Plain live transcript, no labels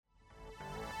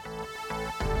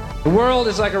The world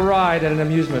is like a ride at an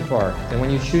amusement park, and when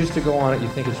you choose to go on it, you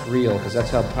think it's real, because that's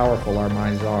how powerful our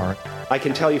minds are. I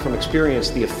can tell you from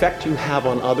experience, the effect you have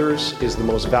on others is the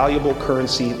most valuable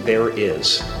currency there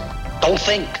is. Don't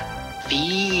think,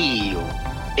 feel.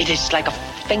 It is like a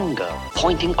finger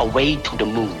pointing away to the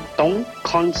moon. Don't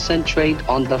concentrate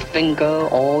on the finger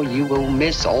or you will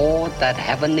miss all that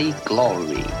heavenly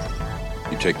glory.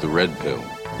 You take the red pill,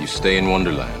 you stay in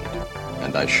Wonderland,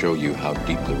 and I show you how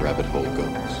deep the rabbit hole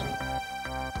goes.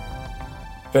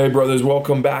 Hey brothers,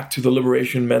 welcome back to the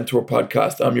Liberation Mentor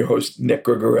Podcast. I'm your host, Nick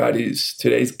Gregoriades.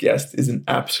 Today's guest is an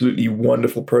absolutely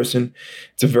wonderful person.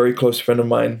 It's a very close friend of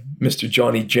mine, Mr.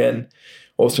 Johnny Jen,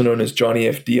 also known as Johnny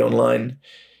FD online.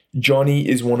 Johnny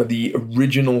is one of the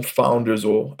original founders,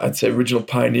 or I'd say original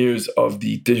pioneers of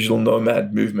the digital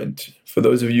nomad movement. For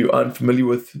those of you unfamiliar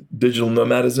with digital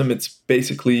nomadism, it's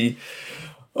basically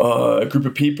a group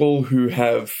of people who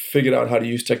have figured out how to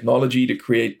use technology to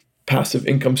create passive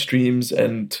income streams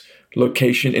and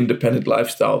location-independent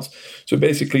lifestyles. So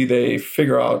basically, they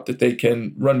figure out that they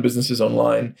can run businesses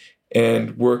online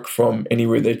and work from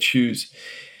anywhere they choose.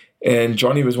 And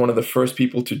Johnny was one of the first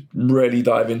people to really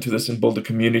dive into this and build a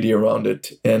community around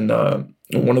it. And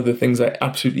one of the things I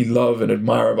absolutely love and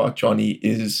admire about Johnny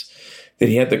is that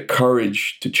he had the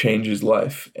courage to change his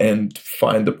life and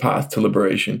find the path to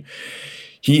liberation.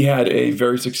 He had a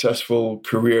very successful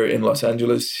career in Los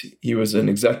Angeles. He was an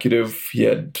executive. He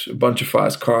had a bunch of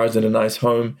fast cars and a nice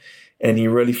home. And he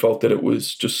really felt that it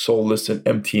was just soulless and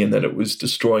empty and that it was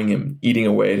destroying him, eating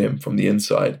away at him from the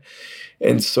inside.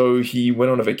 And so he went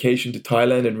on a vacation to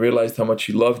Thailand and realized how much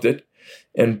he loved it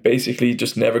and basically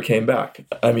just never came back.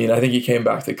 I mean, I think he came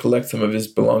back to collect some of his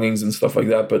belongings and stuff like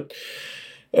that, but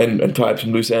and tie up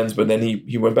some loose ends. But then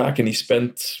he went back and he's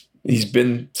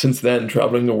been since then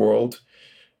traveling the world,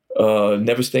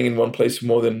 never staying in one place for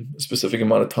more than a specific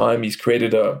amount of time. He's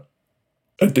created a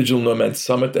digital nomad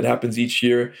summit that happens each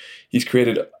year. He's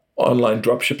created online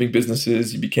dropshipping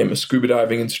businesses. He became a scuba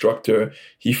diving instructor.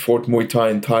 He fought Muay Thai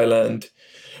in Thailand.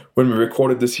 When we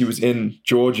recorded this, he was in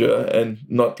Georgia, and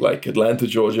not like Atlanta,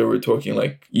 Georgia. We're talking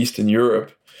like Eastern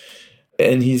Europe.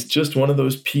 And he's just one of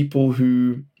those people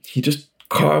who he just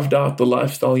carved out the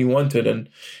lifestyle he wanted. And,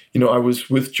 you know, I was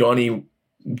with Johnny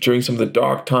during some of the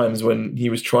dark times when he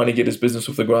was trying to get his business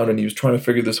off the ground and he was trying to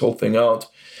figure this whole thing out.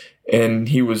 And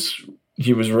he was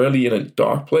really in a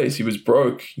dark place. He was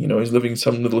broke. You know, he's living in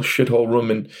some little shithole room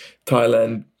in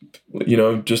Thailand. You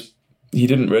know, just he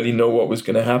didn't really know what was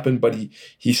going to happen, but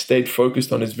he stayed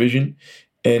focused on his vision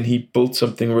and he built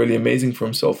something really amazing for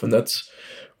himself. And that's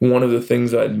one of the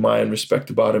things I admire and respect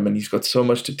about him. And he's got so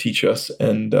much to teach us.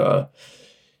 And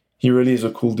he really is a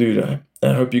cool dude.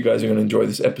 I hope you guys are going to enjoy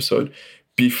this episode.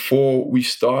 Before we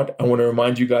start, I want to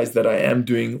remind you guys that I am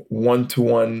doing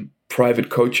one-to-one private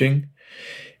coaching.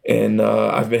 And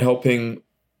I've been helping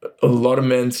a lot of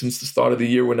men since the start of the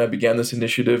year when I began this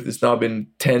initiative. There's now been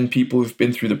 10 people who've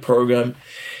been through the program,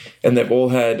 and they've all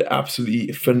had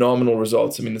absolutely phenomenal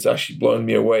results. I mean, it's actually blown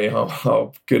me away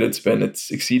how good it's been.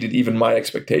 It's exceeded even my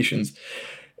expectations.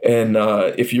 And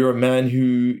if you're a man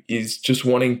who is just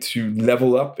wanting to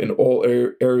level up in all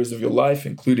areas of your life,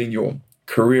 including your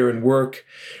career and work,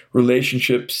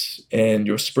 relationships, and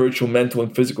your spiritual, mental,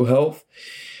 and physical health,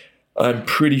 I'm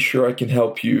pretty sure I can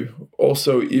help you.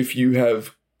 Also, if you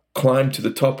have climbed to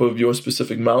the top of your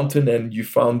specific mountain and you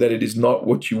found that it is not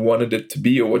what you wanted it to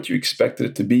be or what you expected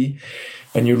it to be,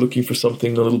 and you're looking for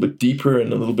something a little bit deeper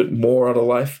and a little bit more out of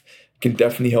life, I can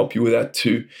definitely help you with that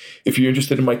too. If you're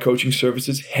interested in my coaching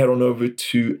services, head on over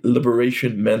to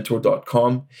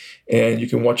liberationmentor.com and you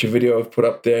can watch a video I've put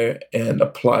up there and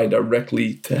apply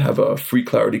directly to have a free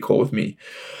clarity call with me.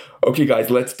 Okay, guys,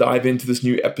 let's dive into this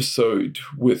new episode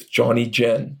with Johnny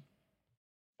Jen.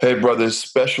 Hey, brothers,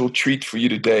 special treat for you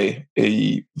today.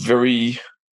 A very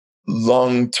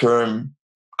long-term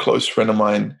close friend of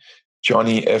mine,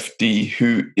 Johnny FD,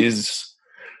 who is,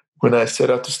 when I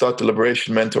set out to start the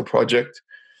Liberation Mentor Project,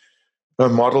 I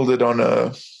modeled it on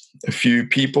a few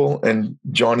people, and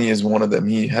Johnny is one of them.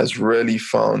 He has really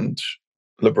found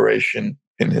liberation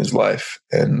in his life,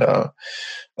 and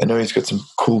I know he's got some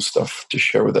cool stuff to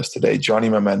share with us today. Johnny,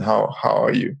 my man, how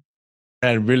are you?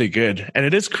 And really good. And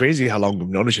it is crazy how long we've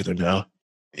known each other now.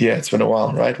 Yeah, it's been a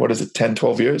while, right? What is it, 10,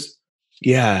 12 years?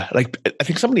 Yeah. Like, I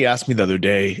think somebody asked me the other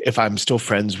day if I'm still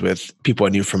friends with people I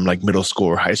knew from like middle school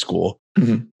or high school.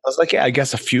 Mm-hmm. I was like, yeah, I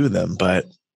guess a few of them. But,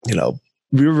 you know,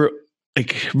 we were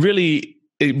like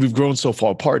we've grown so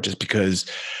far apart just because,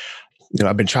 you know,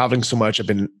 I've been traveling so much. I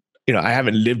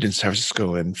haven't lived in San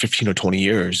Francisco in 15 or 20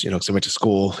 years, you know, because I went to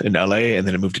school in LA and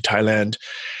then I moved to Thailand.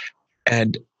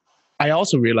 And I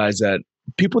also realized that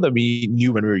people that we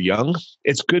knew when we were young,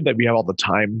 it's good that we have all the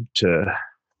time to,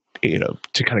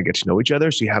 to kind of get to know each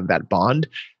other. So you have that bond.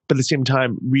 But at the same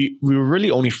time, we were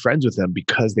really only friends with them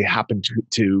because they happened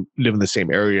to live in the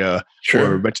same area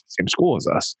or went to the same school as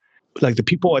us. Like the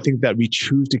people I think that we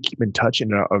choose to keep in touch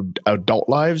in our adult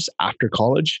lives after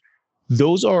college,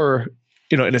 those are,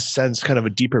 in a sense, kind of a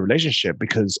deeper relationship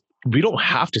because we don't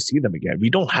have to see them again. We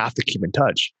don't have to keep in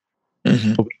touch,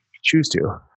 but we choose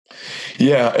to.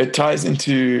 Yeah, it ties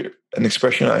into an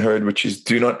expression I heard, which is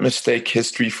do not mistake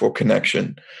history for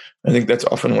connection. I think that's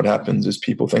often what happens is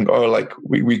people think, oh, like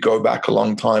we go back a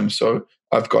long time, so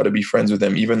I've got to be friends with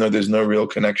them, even though there's no real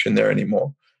connection there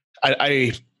anymore.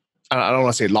 I don't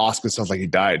want to say lost because it sounds like he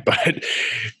died, but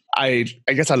I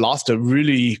guess I lost a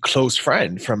really close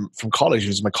friend from college. He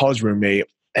was my college roommate,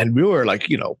 and we were like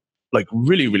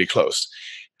really, really close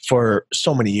for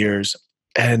so many years.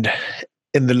 And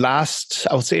in the last,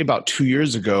 I would say about 2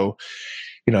 years ago,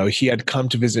 he had come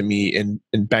to visit me in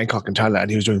Bangkok in Thailand.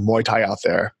 He was doing Muay Thai out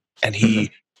there, and he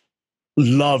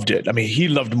loved it. I mean, he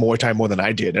loved Muay Thai more than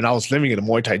I did. And I was living in a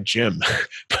Muay Thai gym,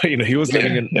 but he was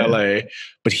living in LA,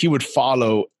 but he would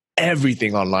follow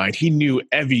everything online. He knew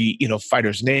every,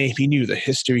 fighter's name. He knew the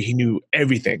history. He knew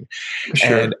everything.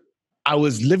 Sure. And I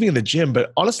was living in the gym,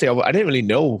 but honestly, I didn't really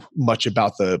know much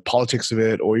about the politics of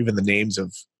it or even the names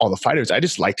of all the fighters. I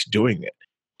just liked doing it.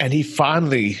 And he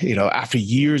finally, after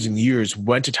years and years,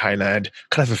 went to Thailand,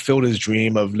 kind of fulfilled his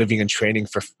dream of living and training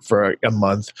for a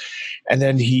month. And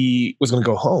then he was going to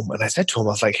go home. And I said to him, I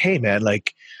was like, hey, man,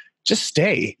 like, just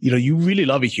stay. You really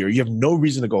love it here. You have no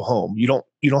reason to go home. You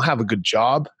don't have a good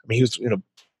job. I mean, he was,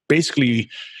 basically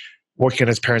working at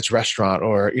his parents' restaurant,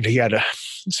 or he had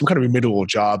some kind of remedial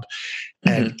job,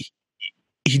 and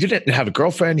he didn't have a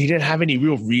girlfriend. He didn't have any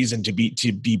real reason to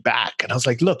be back. And I was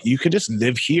like, look, you could just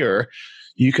live here.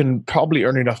 You can probably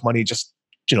earn enough money just,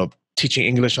 teaching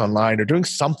English online or doing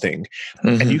something,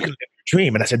 and you can live your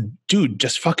dream. And I said, dude,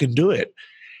 just fucking do it.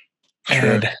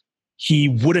 Sure. And he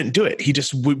wouldn't do it. He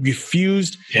just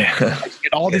refused. Yeah.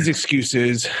 All these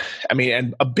excuses. I mean,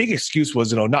 and a big excuse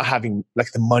was, not having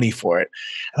like the money for it.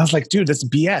 And I was like, dude, that's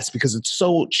BS because it's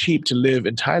so cheap to live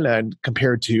in Thailand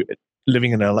compared to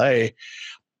living in LA.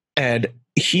 And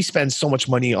he spends so much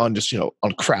money on just,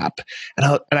 on crap.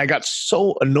 And I got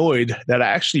so annoyed that I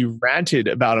actually ranted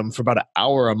about him for about an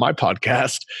hour on my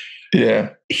podcast.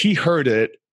 Yeah. He heard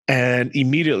it and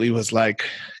immediately was like,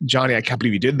 Johnny, I can't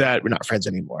believe you did that. We're not friends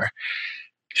anymore.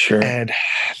 Sure. And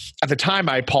at the time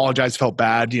I apologized, felt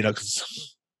bad,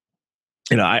 because,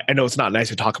 I know it's not nice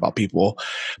to talk about people,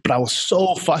 but I was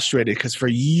so frustrated because for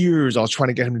years I was trying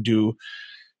to get him to do,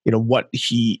 what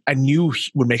I knew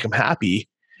would make him happy.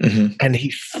 And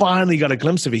he finally got a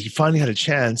glimpse of it. He finally had a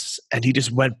chance and he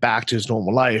just went back to his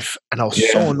normal life. And I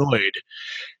was so annoyed.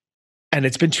 And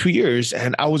it's been 2 years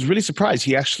and I was really surprised.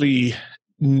 He actually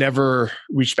never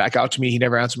reached back out to me. He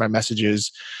never answered my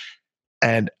messages.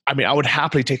 And I mean, I would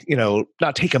happily take,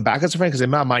 not take him back as a friend because in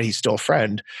my mind, he's still a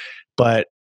friend. But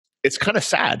it's kind of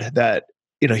sad that,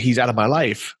 he's out of my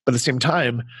life. But at the same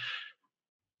time,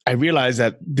 I realized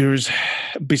that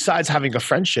besides having a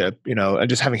friendship, and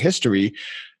just having history,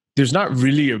 there's not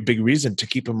really a big reason to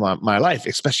keep him on my life,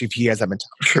 especially if he has that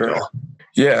mentality. Sure.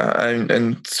 Yeah.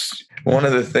 And one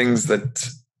of the things that,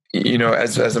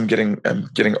 as I'm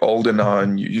getting older now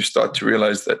and you start to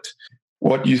realize that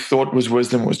what you thought was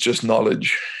wisdom was just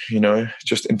knowledge,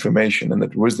 just information. And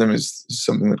that wisdom is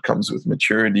something that comes with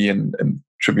maturity and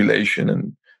tribulation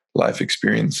and life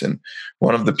experience. And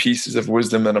one of the pieces of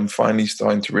wisdom that I'm finally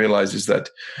starting to realize is that,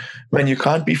 man, you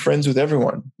can't be friends with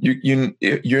everyone.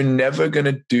 You're never going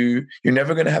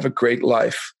to have a great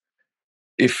life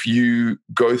if you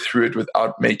go through it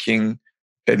without making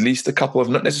at least a couple of,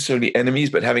 not necessarily enemies,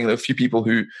 but having a few people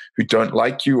who don't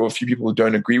like you or a few people who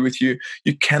don't agree with you.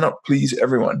 You cannot please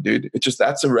everyone, dude.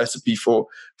 That's a recipe for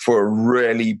a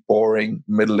really boring,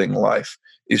 middling life,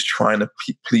 is trying to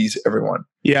please everyone.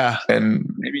 Yeah. And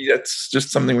maybe that's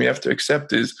just something we have to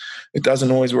accept, is it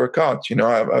doesn't always work out.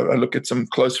 I look at some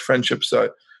close friendships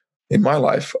in my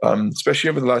life, especially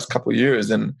over the last couple of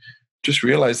years, and just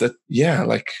realize that,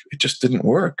 it just didn't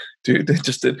work, dude. It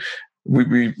just did.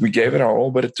 We gave it our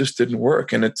all, but it just didn't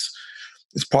work. And it's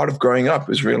part of growing up,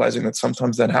 is realizing that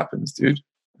sometimes that happens, dude.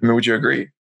 I mean, would you agree?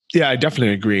 Yeah, I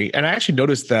definitely agree. And I actually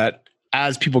noticed that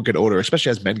as people get older,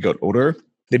 especially as men get older,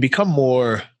 they become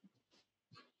more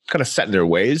kind of set in their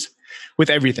ways with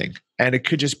everything. And it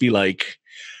could just be like,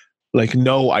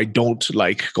 no, I don't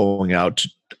like going out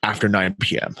after 9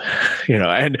 p.m.,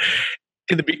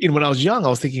 and when I was young, I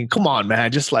was thinking, come on,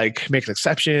 man, just like make an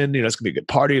exception. It's gonna be a good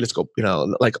party. Let's go,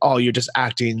 you're just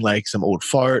acting like some old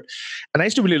fart. And I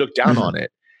used to really look down on it.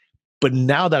 But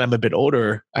now that I'm a bit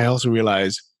older, I also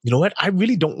realize, you know what? I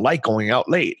really don't like going out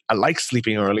late. I like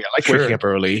sleeping early. I like waking up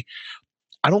early.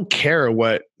 I don't care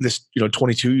what this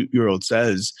 22-year-old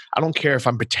says. I don't care if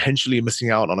I'm potentially missing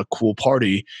out on a cool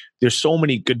party. There's so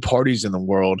many good parties in the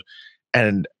world,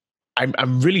 and I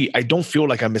don't feel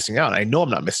like I'm missing out. I know I'm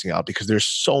not missing out because there's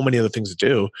so many other things to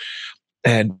do.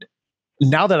 And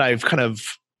now that I've kind of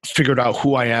figured out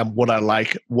who I am, what I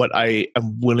like, what I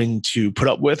am willing to put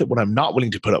up with, what I'm not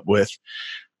willing to put up with,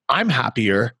 I'm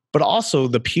happier. But also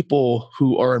the people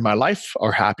who are in my life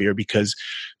are happier because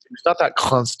it's not that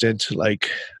constant,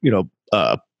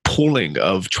 pulling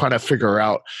of trying to figure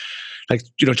out,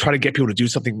 trying to get people to do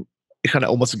something kind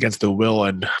of almost against their will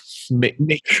and make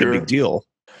it a big deal.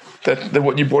 That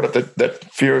what you brought up, that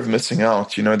fear of missing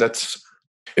out,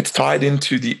 it's tied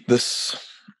into this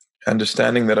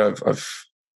understanding that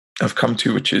I've come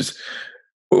to, which is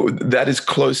that is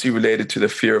closely related to the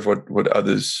fear of what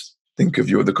others think of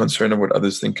you, or the concern of what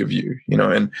others think of you,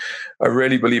 and I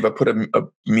really believe I put a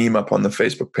meme up on the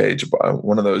Facebook page about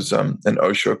one of those, an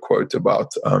Osho quote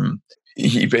about,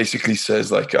 he basically says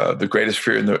the greatest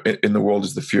fear in the world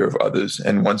is the fear of others.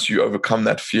 And once you overcome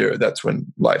that fear, that's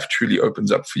when life truly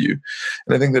opens up for you.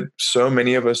 And I think that so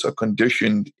many of us are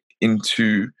conditioned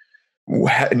into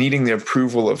needing the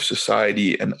approval of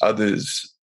society and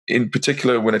others, in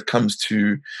particular when it comes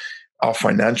to our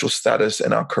financial status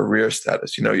and our career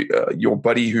status. Your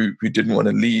buddy who didn't want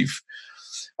to leave,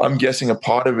 I'm guessing a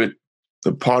part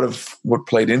of what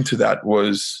played into that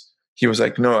was he was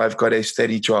like, no, I've got a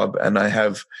steady job and I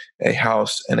have a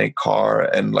house and a car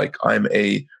and I'm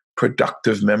a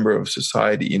productive member of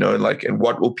society, and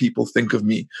what will people think of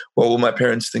me? What will my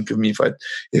parents think of me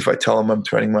if I tell them I'm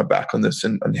turning my back on this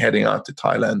and heading out to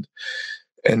Thailand?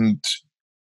 And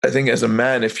I think as a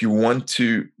man, if you want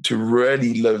to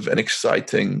really live an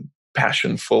exciting,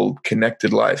 passion-ful,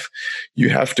 connected life, you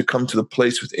have to come to the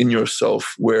place within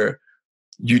yourself where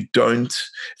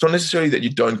it's not necessarily that you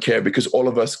don't care, because all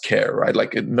of us care, right?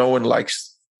 No one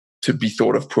likes to be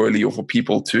thought of poorly, or for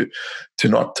people to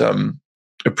not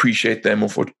appreciate them, or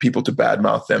for people to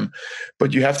badmouth them.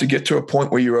 But you have to get to a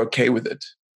point where you're okay with it,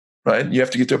 right? You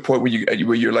have to get to a point where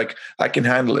you're like, I can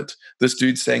handle it. This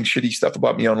dude's saying shitty stuff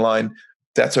about me online.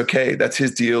 That's okay. That's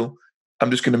his deal.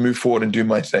 I'm just going to move forward and do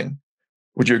my thing.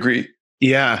 Would you agree?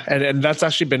 Yeah. And that's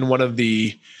actually been one of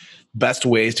the best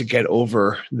ways to get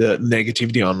over the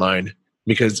negativity online,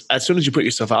 because as soon as you put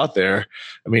yourself out there,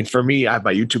 I mean, for me, I have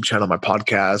my YouTube channel, my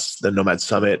podcast, the Nomad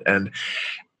Summit. And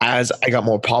as I got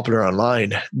more popular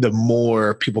online, the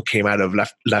more people came out of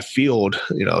left field,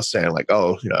 saying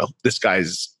oh, this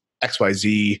guy's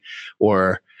XYZ,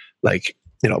 or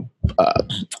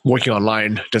working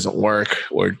online doesn't work,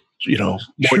 or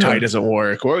Muay Thai doesn't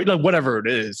work, or whatever it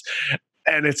is.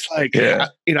 And it's I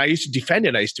used to defend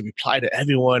it. I used to reply to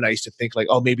everyone. I used to think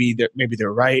oh, maybe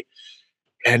they're right.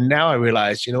 And now I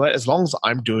realize, what? As long as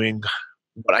I'm doing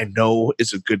what I know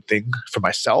is a good thing for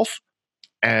myself,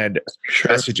 and the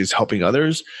message is helping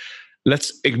others,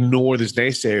 let's ignore these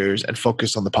naysayers and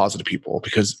focus on the positive people,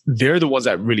 because they're the ones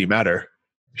that really matter.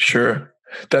 Sure.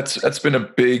 That's been a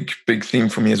big theme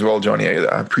for me as well, Johnny.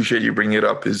 I appreciate you bringing it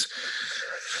up. Is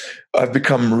I've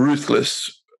become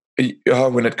ruthless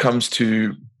when it comes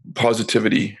to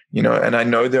positivity, and I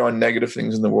know there are negative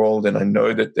things in the world, and I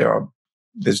know that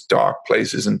there's dark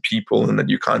places and people, and that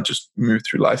you can't just move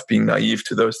through life being naive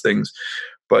to those things.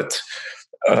 But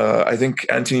I think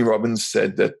Anthony Robbins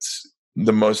said that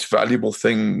the most valuable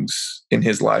things in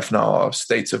his life now are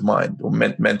states of mind, or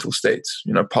mental states,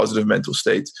 positive mental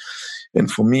states. And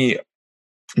for me,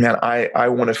 man, I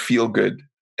want to feel good,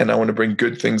 and I want to bring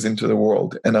good things into the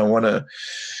world. And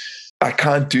I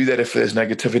can't do that if there's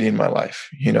negativity in my life,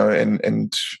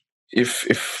 and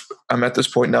if I'm at this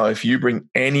point now, if you bring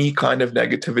any kind of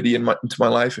negativity into my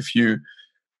life, if you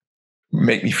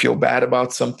make me feel bad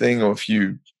about something, or if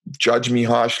you judge me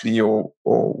harshly, or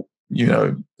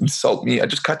insult me, I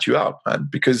just cut you out, man,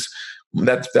 because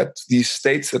that these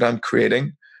states that I'm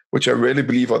creating, which I really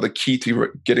believe are the key to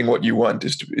getting what you want,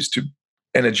 is to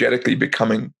energetically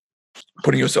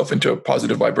putting yourself into a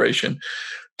positive vibration.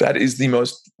 That is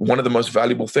one of the most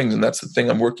valuable things, and that's the thing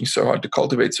I'm working so hard to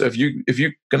cultivate. So if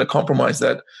you're going to compromise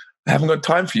that, I haven't got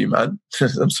time for you, man.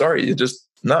 I'm sorry,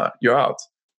 you're out.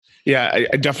 Yeah,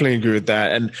 I definitely agree with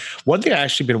that. And one thing I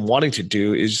actually been wanting to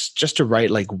do is just to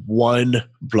write one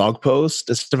blog post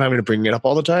instead of having to bring it up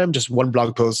all the time. Just one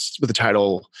blog post with a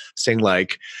title saying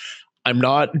I'm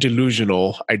not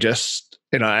delusional. I just,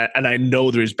 and I know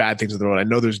there's bad things in the world. I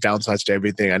know there's downsides to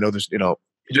everything. I know there's,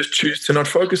 You just choose to not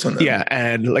focus on them. Yeah,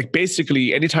 and like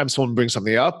basically, anytime someone brings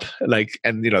something up, like,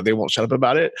 and they won't shut up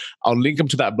about it, I'll link them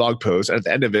to that blog post, and at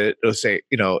the end of it, it'll say,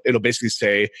 it'll basically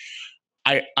say,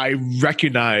 I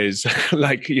recognize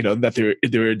like that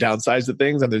there are downsides to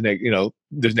things, and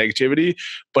there's negativity,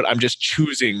 but I'm just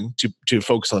choosing to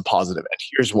focus on the positive, and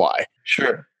here's why.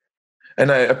 Sure. And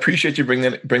I appreciate you bring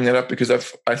that up, because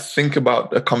I think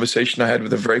about a conversation I had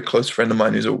with a very close friend of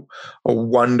mine who's a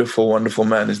wonderful, wonderful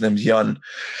man. His name's Jan,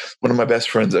 one of my best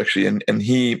friends actually. And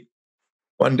he,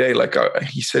 one day,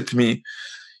 he said to me,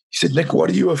 he said, "Nick, what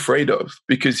are you afraid of?"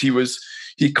 Because he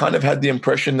kind of had the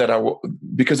impression that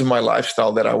because of my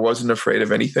lifestyle, that I wasn't afraid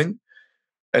of anything.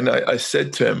 And I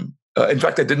said to him, in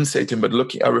fact, I didn't say to him, but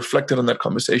I reflected on that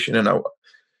conversation, and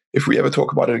if we ever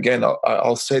talk about it again,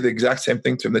 I'll say the exact same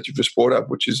thing to him that you've just brought up,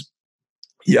 which is,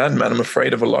 yeah, man, I'm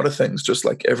afraid of a lot of things, just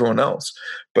like everyone else.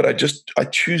 But I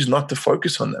choose not to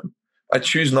focus on them. I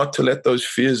choose not to let those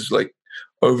fears like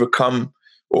overcome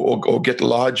or get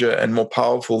larger and more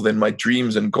powerful than my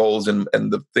dreams and goals and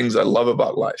the things I love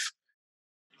about life.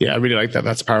 Yeah, I really like that.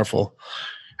 That's powerful.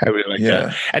 I really like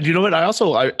that. And you know what?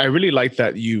 I really like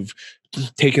that you've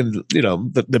taken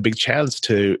the big chance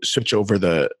to switch over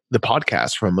the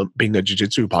podcast from being a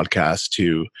jiu-jitsu podcast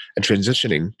to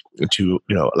transitioning to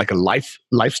like a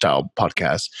lifestyle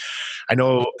podcast. I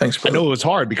know. Thanks, brother. I know it was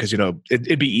hard because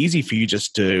it'd be easy for you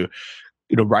just to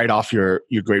write off your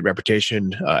great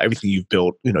reputation, everything you've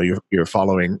built, your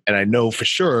following, and I know for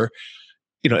sure.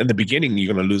 In the beginning,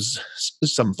 you're going to lose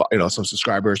some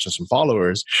subscribers and some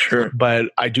followers. Sure. But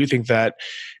I do think that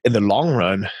in the long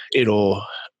run, it'll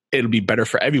be better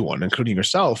for everyone, including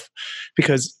yourself,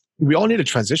 because we all need a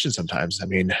transition sometimes. I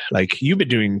mean, like you've been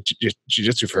doing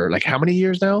jiu-jitsu for like how many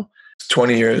years now?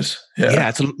 20 years.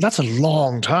 Yeah. That's a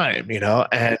long time,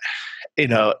 and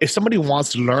if somebody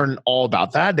wants to learn all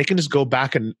about that, they can just go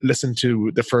back and listen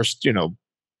to the first, 10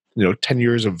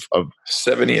 years of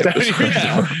 70 episodes.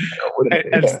 Yeah.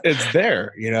 It's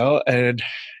there, and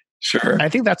sure. I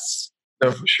think that's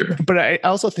for sure. But I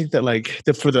also think that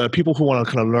for the people who want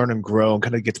to kind of learn and grow and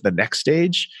kind of get to the next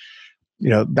stage,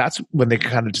 that's when they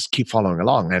kind of just keep following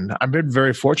along. And I've been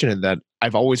very fortunate that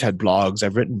I've always had blogs.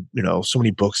 I've written, so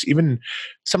many books. Even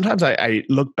sometimes I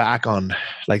look back on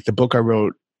like the book I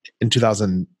wrote in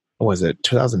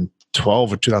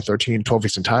 2012 or 2013, 12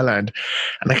 Weeks in Thailand.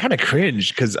 And I kind of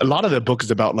cringe because a lot of the book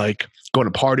is about like going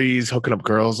to parties, hooking up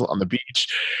girls on the beach.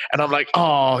 And I'm like,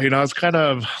 oh, it's kind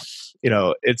of,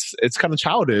 it's kind of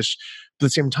childish. But at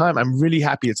the same time, I'm really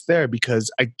happy it's there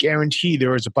because I guarantee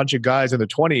there was a bunch of guys in their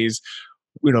 20s,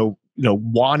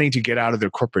 wanting to get out of their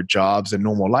corporate jobs and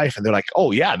normal life. And they're like,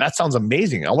 oh yeah, that sounds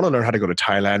amazing. I want to learn how to go to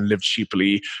Thailand, live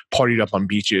cheaply, partied up on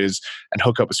beaches and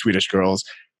hook up with Swedish girls.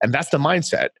 And that's the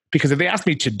mindset. Because if they asked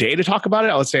me today to talk about it,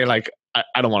 I would say like,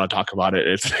 I don't want to talk about it.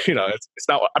 It's, it's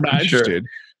not, I'm not interested.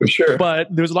 For sure. But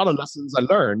there's a lot of lessons I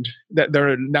learned that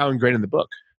they're now ingrained in the book.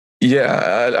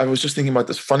 Yeah, I was just thinking about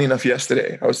this. Funny enough,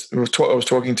 yesterday I was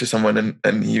talking to someone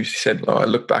and he said, "Oh, I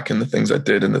look back in the things I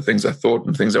did and the things I thought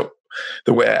and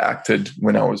the way I acted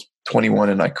when I was 21,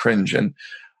 and I cringe." And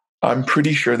I'm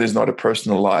pretty sure there's not a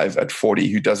person alive at 40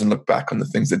 who doesn't look back on the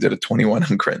things they did at 21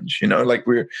 and cringe. Like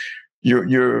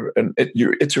you're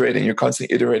iterating, you're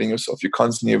constantly iterating yourself, you're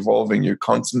constantly evolving, you're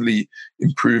constantly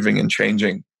improving and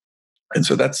changing. And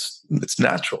so it's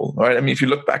natural, right? I mean, if you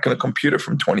look back on a computer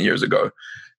from 20 years ago,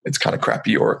 it's kind of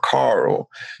crappy, or a car, or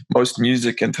most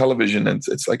music and television. And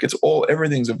it's like,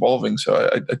 everything's evolving. So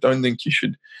I don't think you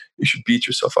should beat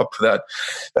yourself up for that.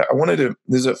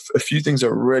 There's a few things I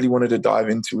really wanted to dive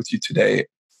into with you today.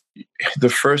 The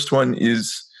first one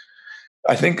is,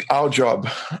 I think our job,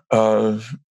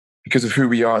 because of who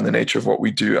we are and the nature of what we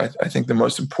do, I think the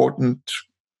most important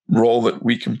role that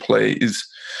we can play is,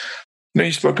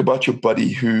 you spoke about your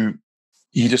buddy who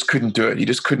he just couldn't do it. He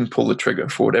just couldn't pull the trigger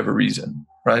for whatever reason,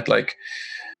 right? Like,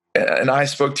 and I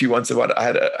spoke to you once about,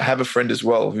 I have a friend as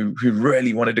well who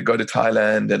really wanted to go to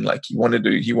Thailand, and like he wanted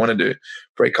to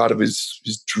break out of his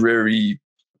dreary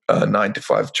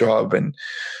 9-to-5 job. And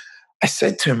I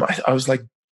said to him, I was like,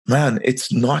 man,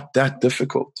 it's not that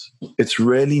difficult. It's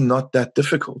really not that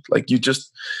difficult. Like, you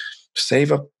just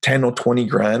save up 10 or 20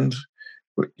 grand,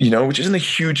 which isn't a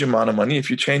huge amount of money.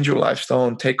 If you change your lifestyle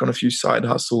and take on a few side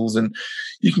hustles, and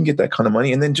you can get that kind of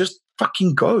money, and then just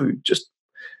fucking go. Just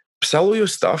sell all your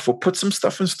stuff or put some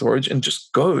stuff in storage and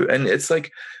just go. And it's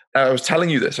like, I was telling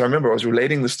you this. I remember I was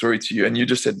relating the story to you, and you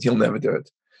just said, he'll never do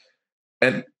it.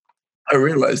 And I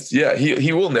realized, yeah,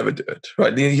 he will never do it,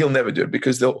 right? He'll never do it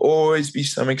because there'll always be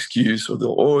some excuse, or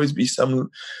there'll always be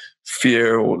some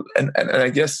fear. And I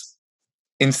guess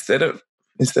instead of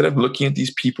looking at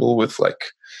these people with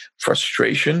like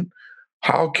frustration,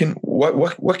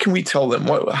 what can we tell them?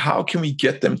 How can we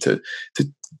get them to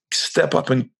step up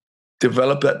and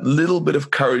develop that little bit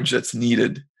of courage that's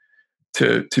needed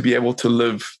to be able to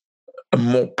live a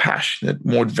more passionate,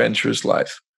 more adventurous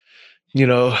life? You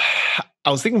know,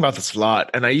 I was thinking about this a lot,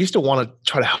 and I used to want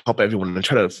to try to help everyone and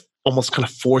try to almost kind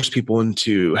of force people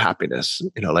into happiness.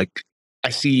 You know, like I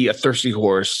see a thirsty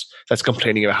horse that's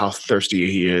complaining about how thirsty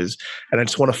he is, and I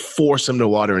just want to force him to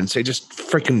water and say, just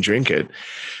freaking drink it.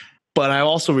 But I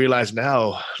also realize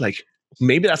now, like,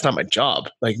 maybe that's not my job.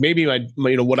 Like, maybe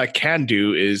what I can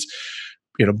do is,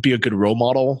 be a good role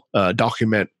model,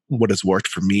 document what has worked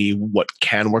for me, what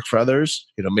can work for others.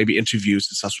 Maybe interview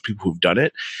successful people who've done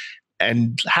it,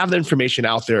 and have the information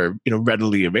out there,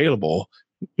 readily available,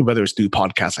 whether it's through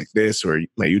podcasts like this or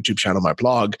my YouTube channel, my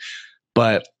blog.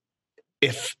 But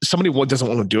if somebody doesn't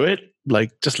want to do it,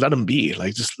 like, just let them be.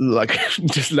 Like, just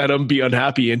let them be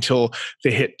unhappy until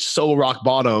they hit so rock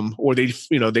bottom, or they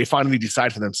finally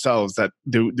decide for themselves that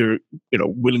they're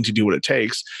willing to do what it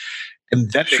takes, and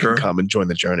then they can come and join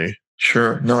the journey.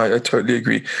 Sure. No, I totally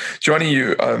agree. Johnny,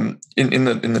 you in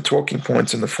the talking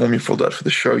points in the form you filled out for the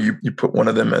show, you put one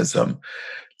of them as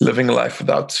living a life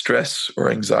without stress or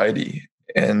anxiety.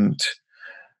 And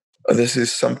this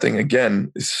is something,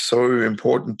 again, is so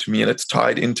important to me, and it's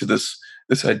tied into this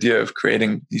idea of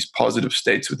creating these positive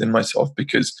states within myself,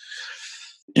 because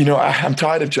I'm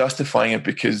tired of justifying it,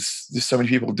 because there's so many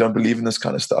people who don't believe in this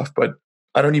kind of stuff. But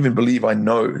I don't even believe I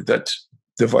know that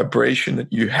the vibration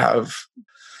that you have,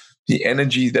 the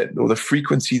energy or the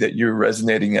frequency that you're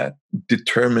resonating at,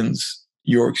 determines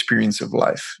your experience of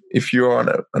life. If you're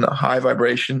on a high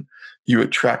vibration, you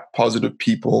attract positive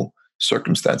people,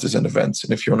 circumstances, and events.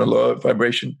 And if you're on a lower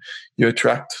vibration, you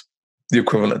attract the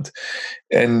equivalent.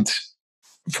 And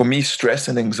for me, stress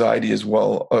and anxiety as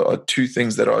well are two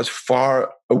things that are as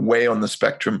far away on the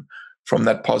spectrum from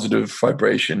that positive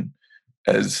vibration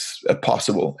as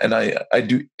possible. And I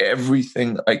do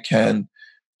everything I can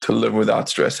to live without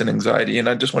stress and anxiety. And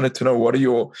I just wanted to know, what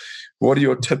are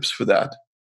your tips for that?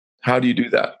 How do you do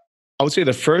that? I would say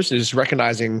the first is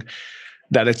recognizing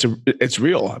that it's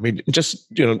real. I mean, just,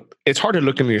 it's hard to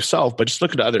look into yourself, but just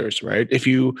look at others, right? If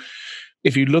you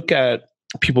look at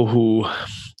people who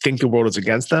think the world is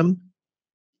against them,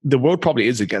 the world probably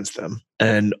is against them,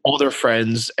 and all their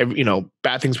friends,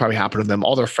 bad things probably happen to them.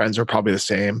 All their friends are probably the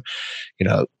same.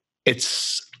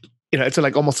 It's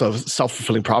like almost a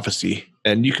self-fulfilling prophecy,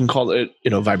 and you can call it,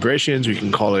 vibrations, or you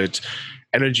can call it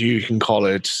energy, you can call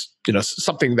it,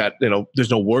 something that,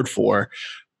 there's no word for,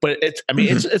 but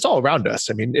it's all around us.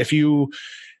 I mean, if you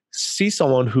see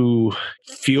someone who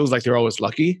feels like they're always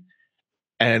lucky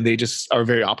and they just are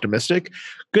very optimistic,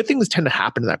 good things tend to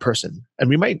happen to that person. And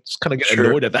we might just kind of get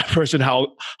annoyed at that person, how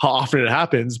often it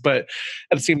happens. But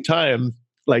at the same time,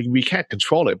 like, we can't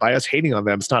control it. By us hating on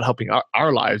them, it's not helping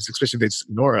our lives, especially if they just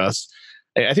ignore us.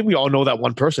 I think we all know that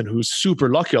one person who's super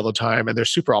lucky all the time, and they're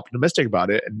super optimistic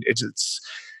about it. And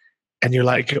and you're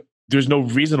like, there's no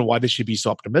reason why they should be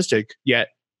so optimistic, yet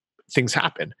things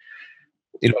happen,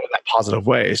 in that positive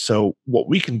way. So what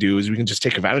we can do is we can just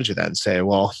take advantage of that and say,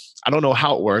 well, I don't know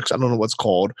how it works, I don't know what's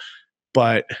called,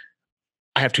 but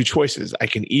I have two choices. I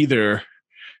can either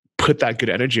put that good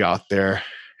energy out there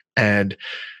and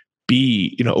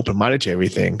be, open-minded to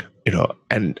everything,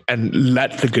 and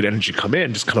let the good energy come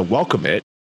in, just kind of welcome it,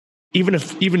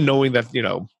 even knowing that,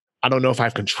 I don't know if I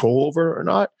have control over it or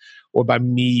not, or by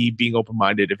me being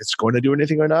open-minded if it's going to do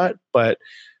anything or not. But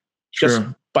just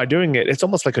by doing it, it's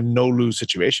almost like a no-lose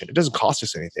situation. It doesn't cost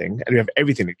us anything, and we have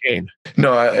everything to gain.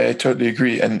 No, I totally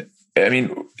agree. And I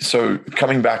mean, so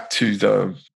coming back to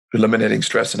the eliminating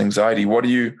stress and anxiety,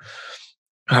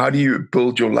 how do you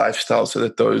build your lifestyle so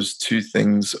that those two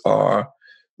things are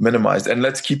minimized? And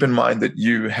let's keep in mind that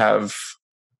you have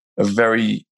a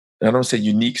very, I don't want to say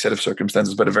unique set of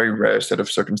circumstances, but a very rare set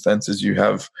of circumstances. You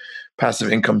have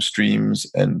passive income streams,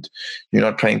 and you're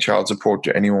not paying child support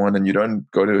to anyone, and you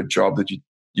don't go to a job that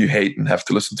you hate and have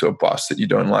to listen to a boss that you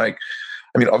don't like.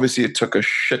 I mean, obviously it took a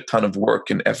shit ton of work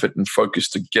and effort and focus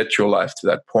to get your life to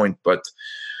that point, but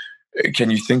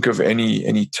can you think of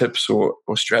any tips or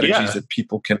strategies that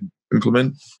people can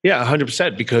implement? Yeah,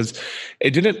 100%. Because it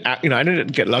didn't, I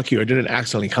didn't get lucky, or it didn't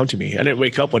accidentally come to me. I didn't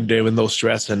wake up one day with no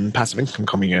stress and passive income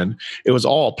coming in. It was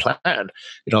all planned.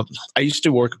 I used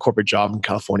to work a corporate job in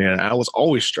California, and I was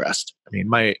always stressed. I mean,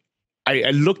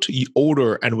 I looked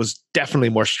older and was definitely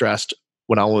more stressed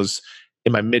when I was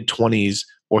in my mid-20s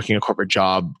working a corporate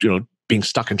job, being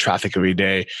stuck in traffic every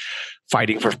day,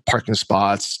 fighting for parking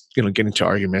spots, getting into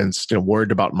arguments,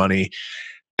 worried about money.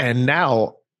 And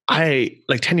now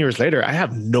 10 years later, I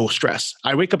have no stress.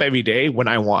 I wake up every day when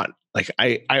I want. Like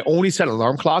I only set an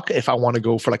alarm clock if I want to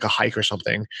go for like a hike or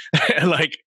something.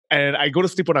 And I go to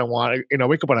sleep when I want, I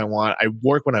wake up when I want, I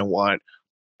work when I want.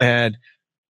 And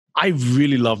I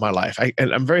really love my life.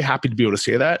 And I'm very happy to be able to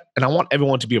say that. And I want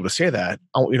everyone to be able to say that.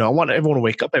 I want everyone to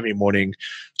wake up every morning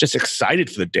just excited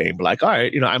for the day and be like, all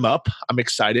right, I'm up, I'm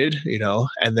excited,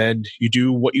 and then you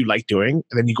do what you like doing.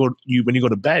 And then when you go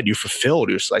to bed, you're fulfilled.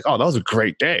 You're just like, oh, that was a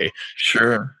great day.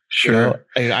 Sure.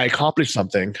 And I accomplished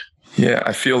something. Yeah,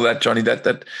 I feel that, Johnny,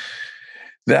 that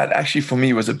actually for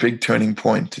me was a big turning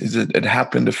point. It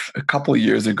happened a couple of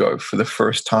years ago for the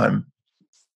first time.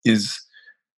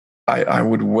 I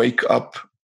would wake up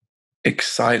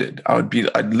excited. That would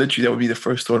be the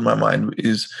first thought in my mind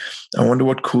is, I wonder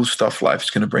what cool stuff life's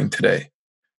going to bring today.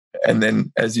 And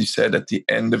then, as you said, at the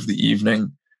end of the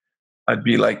evening, I'd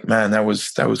be like, man, that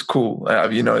was cool.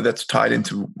 That's tied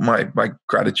into my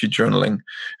gratitude journaling.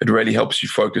 It really helps you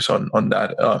focus on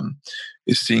that.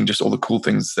 Is seeing just all the cool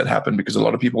things that happen, because a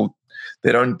lot of people,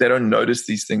 they don't notice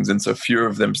these things, and so few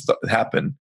of them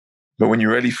happen. But when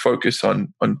you really focus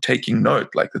on taking note,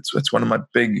 like that's one of my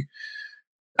big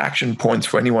action points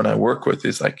for anyone I work with,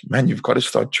 is like, man, you've got to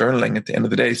start journaling at the end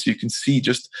of the day so you can see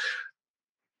just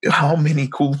how many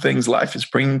cool things life is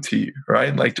bringing to you,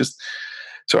 right?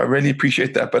 So I really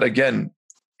appreciate that. But again,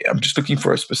 I'm just looking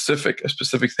for a specific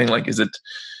thing. Like, is it?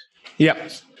 Yeah.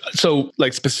 So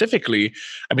like specifically,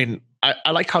 I mean,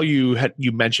 I like how you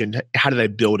mentioned, how did I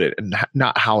build it and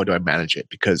not how do I manage it?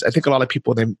 Because I think a lot of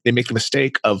people, they make the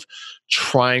mistake of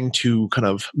trying to kind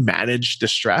of manage the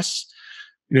stress.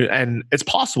 And it's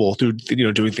possible through,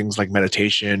 doing things like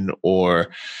meditation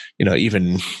or,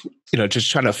 even,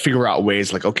 just trying to figure out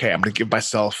ways like, okay, I'm going to give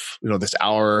myself, this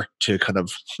hour to kind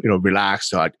of, relax.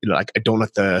 So I don't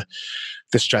let the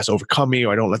stress overcome me,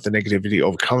 or I don't let the negativity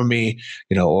overcome me,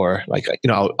 or like,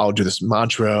 I'll do this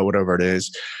mantra, whatever it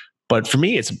is. But for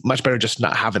me, it's much better just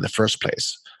not have in the first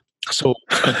place. So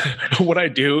what I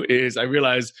do is I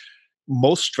realize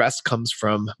most stress comes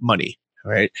from money,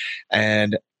 right?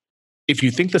 And if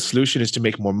you think the solution is to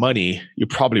make more money, you're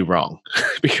probably wrong,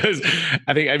 because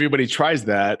I think everybody tries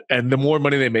that. And the more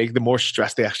money they make, the more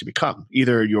stressed they actually become.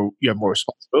 Either you have more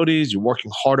responsibilities, you're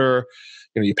working harder,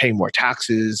 you're paying more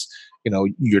taxes, you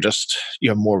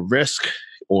have more risk,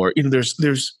 or,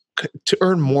 there's to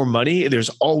earn more money, there's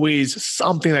always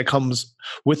something that comes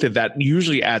with it that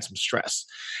usually adds some stress.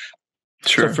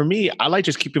 Sure. So for me, I like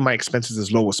just keeping my expenses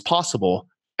as low as possible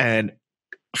and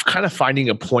kind of finding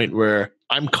a point where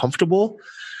I'm comfortable.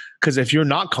 Because if you're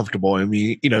not comfortable, I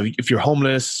mean, if you're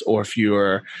homeless, or if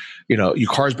you're, your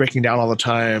car's breaking down all the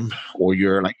time, or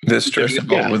you're like, there's stress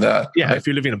involved with that. Yeah. Right? If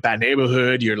you're living in a bad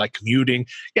neighborhood, you're like commuting.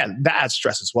 Yeah. That adds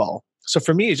stress as well. So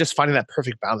for me, it's just finding that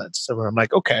perfect balance. So where I'm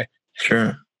like, okay,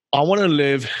 sure, I want to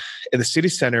live in the city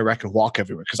center where I can walk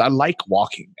everywhere, because I like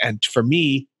walking. And for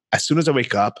me, as soon as I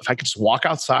wake up, if I can just walk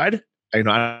outside, I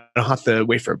don't have to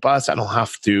wait for a bus. I don't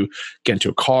have to get into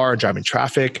a car, drive in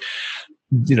traffic.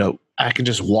 I can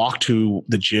just walk to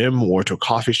the gym or to a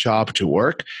coffee shop to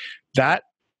work. That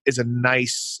is a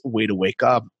nice way to wake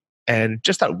up. And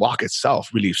just that walk itself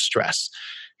relieves stress,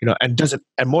 and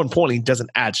more importantly, doesn't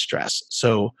add stress.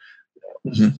 So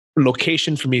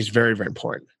location for me is very, very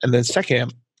important. And then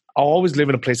second, I'll always live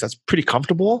in a place that's pretty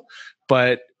comfortable,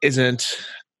 but isn't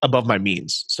above my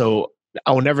means. So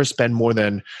I will never spend more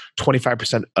than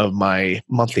 25% of my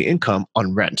monthly income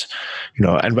on rent,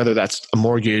 and whether that's a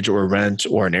mortgage or a rent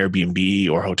or an Airbnb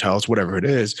or hotels, whatever it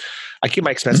is, I keep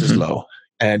my expenses low.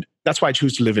 And that's why I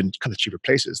choose to live in kind of cheaper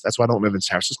places. That's why I don't live in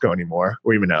San Francisco anymore,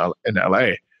 or even in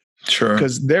LA. Sure.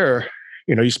 Because there,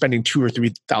 you're spending $2,000 or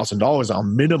 $3,000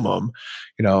 on minimum,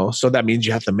 so that means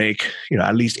you have to make,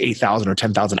 at least $8,000 or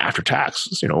 $10,000 after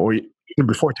tax, or even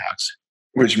before tax.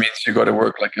 Which means you got to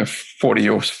work like a 40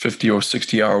 or 50 or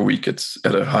 60 hour week. It's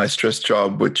at a high stress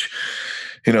job, which,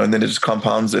 and then it just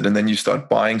compounds it. And then you start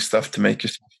buying stuff to make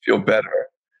yourself feel better.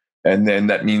 And then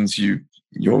that means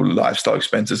your lifestyle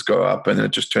expenses go up, and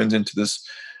it just turns into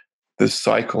this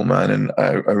cycle, man. And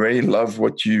I really love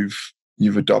what you've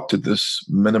adopted, this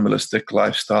minimalistic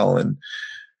lifestyle. And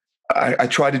I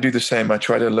try to do the same. I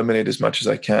try to eliminate as much as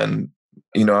I can.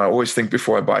 I always think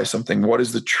before I buy something, what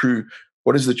is the true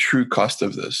cost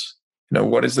of this?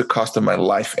 What is the cost of my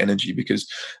life energy? Because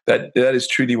that is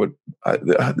truly what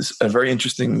a very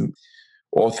interesting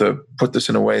author put this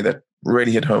in a way that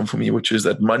really hit home for me, which is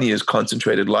that money is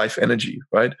concentrated life energy,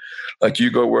 right? Like,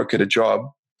 you go work at a job,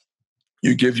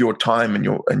 you give your time and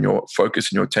your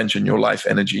focus and your attention, your life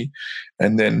energy,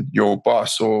 and then your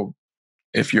boss or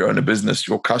if you own a business,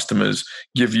 your customers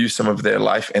give you some of their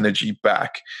life energy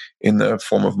back in the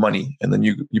form of money. And then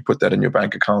you put that in your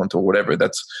bank account or whatever.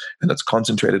 That's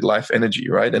concentrated life energy,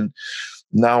 right? And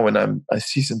now when I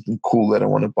see something cool that I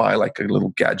want to buy, like a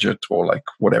little gadget or like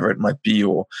whatever it might be,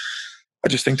 or I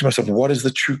just think to myself, what is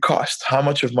the true cost? How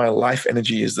much of my life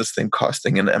energy is this thing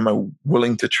costing? And am I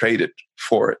willing to trade it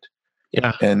for it?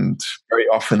 Yeah. And very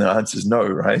often the answer is no,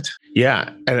 right?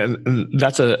 Yeah. And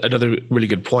that's another really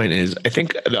good point is I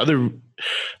think the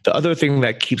other thing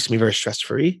that keeps me very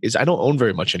stress-free is I don't own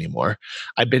very much anymore.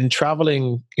 I've been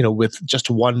traveling, with just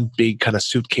one big kind of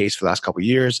suitcase for the last couple of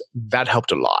years. That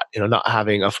helped a lot, not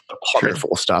having a apartment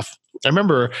full of stuff. I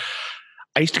remember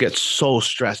I used to get so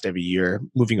stressed every year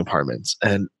moving apartments.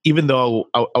 And even though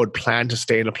I would plan to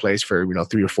stay in a place for,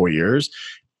 3 or 4 years,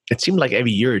 it seemed like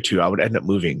every year or two I would end up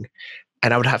moving.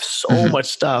 And I would have so much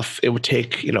stuff. It would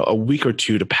take, a week or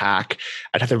two to pack.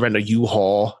 I'd have to rent a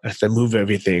U-Haul. I'd have to move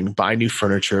everything, buy new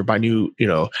furniture, buy new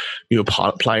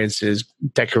appliances,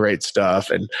 decorate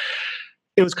stuff. And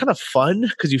it was kind of fun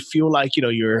because you feel like,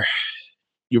 you're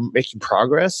making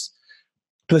progress.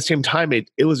 But at the same time,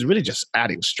 it was really just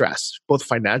adding stress, both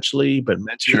financially, but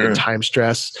mentally and time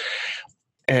stress.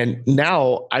 And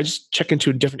now I just check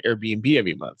into a different Airbnb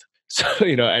every month. So,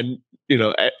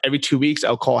 every 2 weeks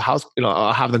I'll call a house,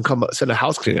 I'll have them come send a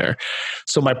house cleaner.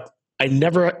 So I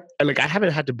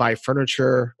haven't had to buy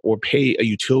furniture or pay a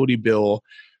utility bill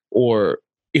or,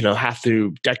 have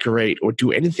to decorate or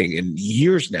do anything in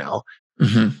years now.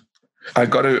 Mm-hmm. I've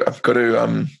got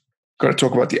to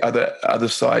talk about the other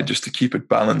side just to keep it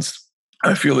balanced.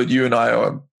 I feel that you and I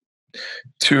are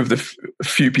two of the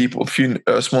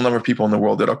small number of people in the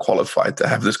world that are qualified to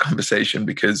have this conversation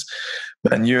because,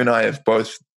 man, you and I have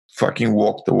both fucking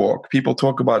walked the walk. People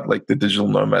talk about like the digital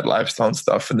nomad lifestyle and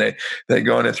stuff, and they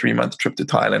go on a 3-month trip to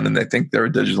Thailand and they think they're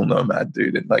a digital nomad,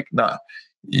 dude. And like, nah,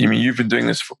 you've been doing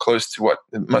this for close to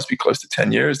it must be close to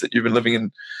 10 years that you've been living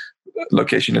in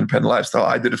location independent lifestyle.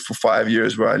 I did it for 5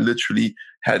 years where I literally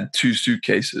had 2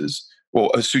 suitcases. Well,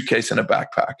 a suitcase and a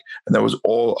backpack. And that was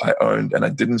all I owned. And I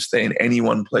didn't stay in any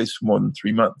one place for more than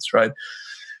 3 months, right?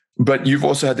 But you've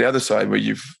also had the other side where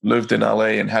you've lived in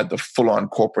LA and had the full-on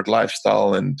corporate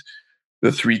lifestyle and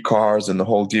the 3 cars and the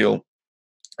whole deal.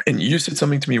 And you said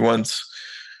something to me once,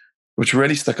 which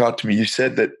really stuck out to me. You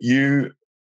said that you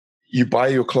buy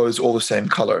your clothes all the same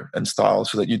color and style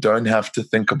so that you don't have to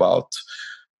think about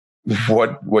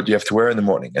what you have to wear in the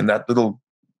morning. And that little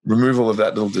removal of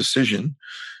that little decision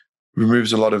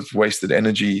removes a lot of wasted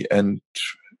energy and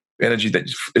energy that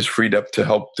is freed up to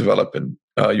help develop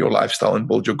your lifestyle and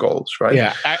build your goals, right?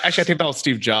 Yeah, actually, I think that was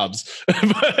Steve Jobs.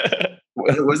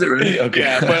 Was it really? Okay.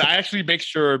 Yeah, but I actually make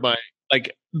sure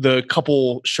the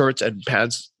couple shirts and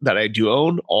pants that I do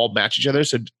own all match each other,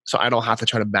 so I don't have to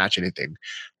try to match anything.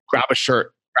 Grab a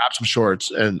shirt, grab some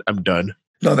shorts, and I'm done.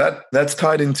 No, that's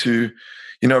tied into,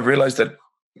 I've realized that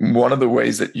one of the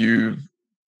ways that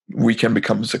we can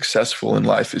become successful in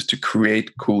life is to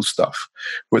create cool stuff,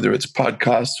 whether it's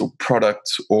podcasts or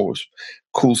products or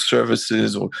cool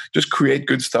services, or just create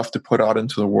good stuff to put out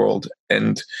into the world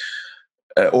and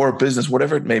or a business,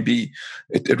 whatever it may be.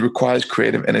 It requires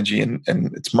creative energy. And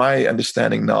it's my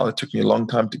understanding now, it took me a long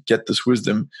time to get this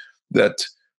wisdom, that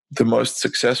the most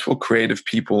successful creative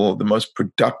people, the most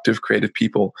productive creative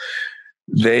people,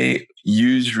 they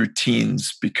use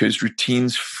routines because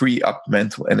routines free up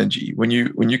mental energy. When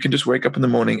you can just wake up in the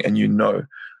morning and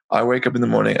I wake up in the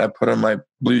morning, I put on my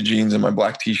blue jeans and my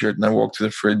black t-shirt and I walk to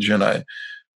the fridge and I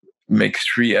make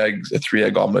 3 eggs, a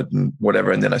 3-egg omelet and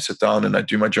whatever. And then I sit down and I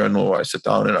do my journal, or I sit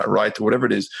down and I write, or whatever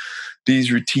it is.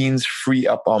 These routines free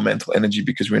up our mental energy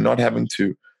because we're not having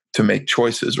to make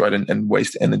choices, right? And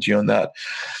waste energy on that.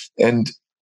 And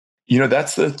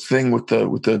that's the thing with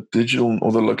the digital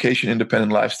or the location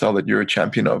independent lifestyle that you're a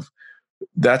champion of.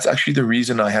 That's actually the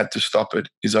reason I had to stop it,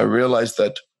 is I realized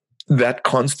that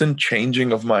constant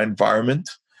changing of my environment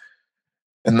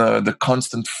and the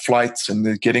constant flights and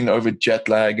the getting over jet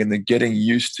lag and the getting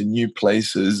used to new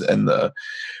places and the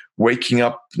waking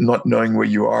up not knowing where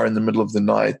you are in the middle of the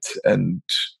night, and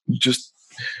just,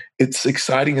 it's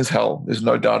exciting as hell. There's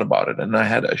no doubt about it. And I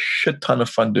had a shit ton of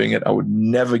fun doing it. I would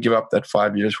never give up that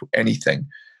 5 years for anything.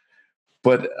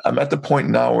 But I'm at the point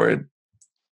now where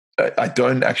I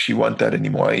don't actually want that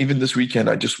anymore. Even this weekend,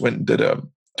 I just went and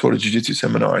taught a jiu-jitsu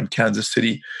seminar in Kansas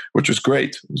City, which was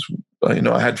great. It was,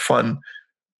 I had fun.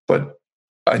 But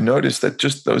I noticed that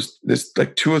just there's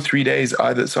like 2 or 3 days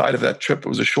either side of that trip. It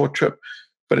was a short trip,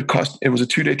 but it was a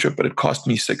 2-day trip, but it cost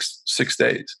me six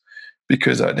days.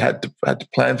 Because I had to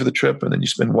plan for the trip, and then you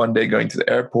spend 1 day going to the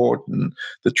airport and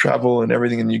the travel and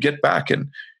everything, and you get back and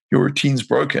your routine's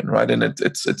broken, right? And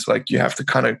it's like you have to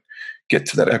kind of get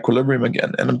to that equilibrium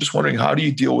again. And I'm just wondering, how do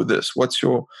you deal with this? What's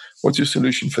your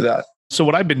solution for that? So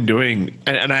what I've been doing,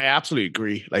 and I absolutely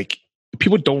agree, like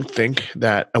people don't think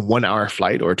that a 1 hour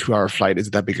flight or a 2 hour flight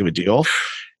is that big of a deal.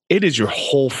 It is your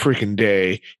whole freaking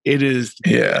day. It is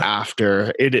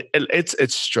after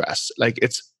it's stress. Like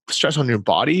it's stress on your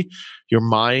body, your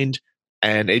mind,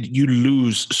 and you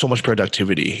lose so much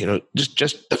productivity. You know,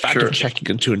 just the fact of checking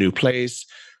into a new place,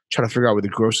 trying to figure out where the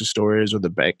grocery store is, or the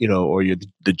bank, you know, or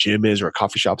the gym is, or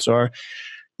coffee shops are.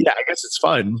 Yeah, I guess it's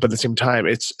fun, but at the same time,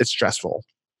 it's stressful.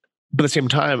 But at the same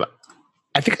time,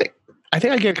 I think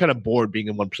I get kind of bored being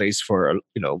in one place for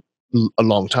a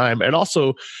long time, and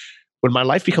also when my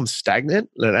life becomes stagnant,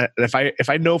 and if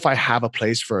I know if I have a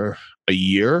place for a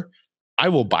year, I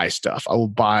will buy stuff. I will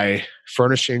buy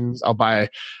furnishings. I'll buy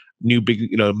new big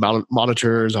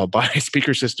monitors. I'll buy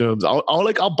speaker systems.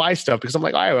 I'll buy stuff because I'm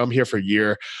like, all right, I'm here for a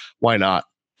year. Why not?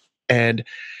 And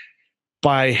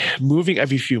by moving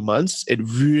every few months, it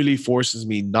really forces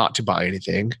me not to buy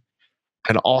anything.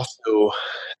 And also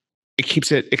it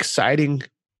keeps it exciting,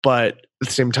 but at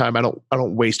the same time, I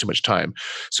don't waste too much time.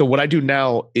 So what I do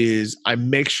now is I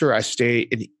make sure I stay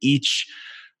in each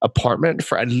apartment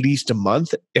for at least a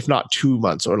month, if not 2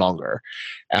 months or longer.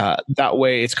 That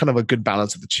way it's kind of a good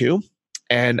balance of the two.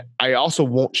 And I also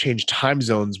won't change time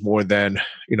zones more than,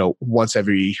 once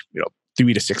every,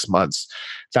 3 to 6 months.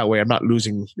 That way I'm not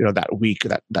losing, that week,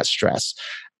 that stress.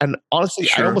 And honestly,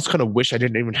 I almost kind of wish I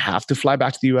didn't even have to fly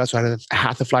back to the US. So I didn't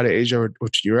have to fly to Asia or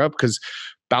to Europe, because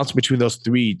bouncing between those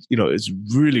three, is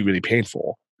really, really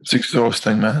painful. It's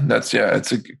exhausting, man. It's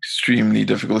extremely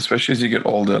difficult, especially as you get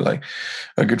older. Like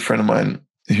a good friend of mine,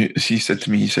 he said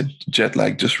to me, jet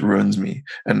lag just ruins me.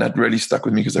 And that really stuck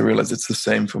with me because I realized it's the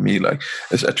same for me. Like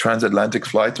a transatlantic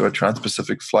flight or a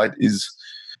trans-Pacific flight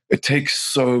it takes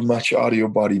so much out of your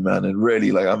body, man. And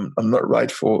really, like, I'm not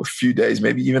right for a few days,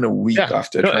 maybe even a week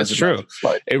after a transatlantic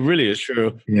flight. It really is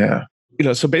true. Yeah.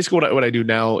 So basically what I do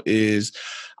now is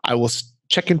I will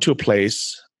check into a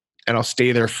place and I'll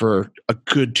stay there for a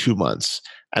good 2 months.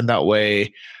 And that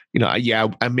way,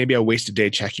 maybe I waste a day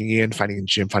checking in, finding a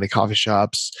gym, finding coffee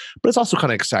shops, but it's also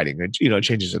kind of exciting. It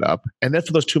changes it up. And then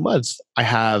for those 2 months, I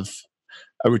have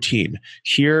a routine.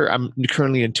 Here, I'm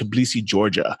currently in Tbilisi,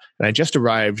 Georgia, and I just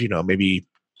arrived, maybe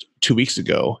 2 weeks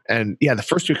ago. And yeah, the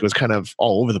first week was kind of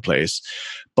all over the place.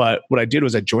 But what I did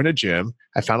was I joined a gym.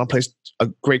 I found a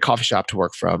great coffee shop to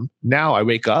work from. Now I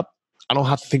wake up, I don't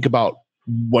have to think about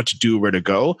what to do, where to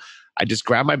go. I just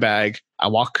grab my bag. I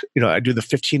walk, I do the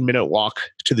 15-minute walk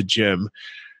to the gym.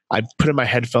 I put in my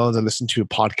headphones and listen to a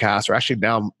podcast, or actually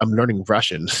now I'm learning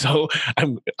Russian. So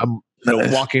I'm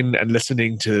walking and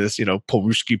listening to this,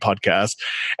 Polrushki podcast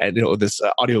and, this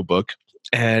audiobook.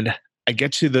 And I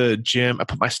get to the gym, I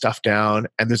put my stuff down,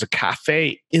 and there's a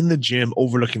cafe in the gym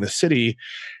overlooking the city.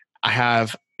 I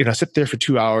sit there for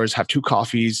 2 hours, have 2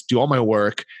 coffees, do all my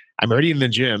work. I'm already in the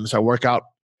gym. So I work out.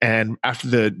 And after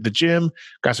the gym,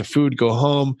 grab some food, go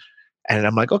home. And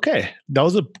I'm like, okay, that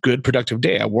was a good, productive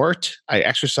day. I worked, I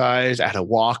exercised, I had a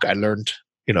walk, I learned,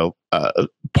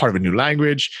 part of a new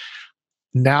language.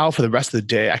 Now for the rest of the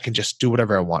day, I can just do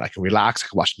whatever I want. I can relax, I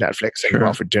can watch Netflix, I can go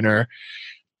out for dinner.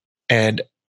 And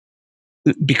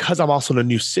because I'm also in a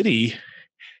new city,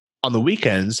 on the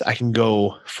weekends, I can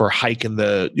go for a hike in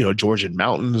the, Georgian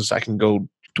mountains. I can go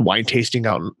to wine tasting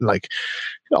out in like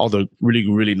all the really,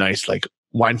 really nice, like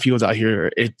wine fields out here.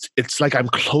 It's like I'm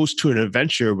close to an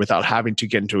adventure without having to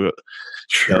get into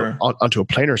onto a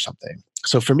plane or something.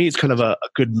 So for me, it's kind of a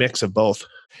good mix of both.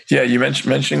 Yeah, you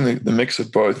mentioning the mix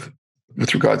of both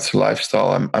with regards to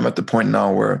lifestyle. I'm at the point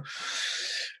now where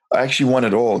I actually want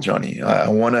it all, Johnny. I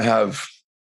want to have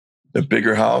a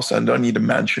bigger house. I don't need a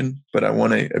mansion, but I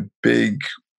want a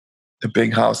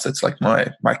big house that's like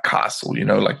my castle,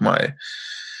 like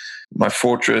my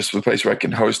fortress, a place where I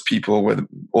can host people, where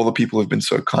all the people who've been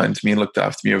so kind to me and looked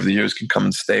after me over the years can come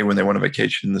and stay when they want a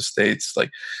vacation in the States. Like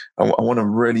I want to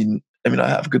really, I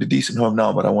have a decent home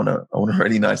now, but I want a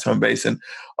really nice home base. And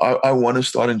I want to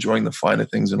start enjoying the finer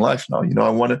things in life now.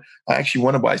 I actually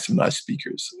want to buy some nice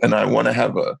speakers, and I want to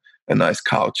have a nice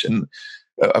couch. And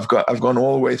I've gone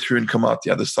all the way through and come out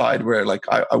the other side where like,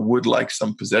 I would like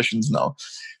some possessions now.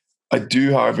 I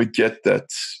do, however, get that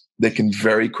they can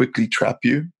very quickly trap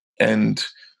you. And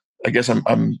I guess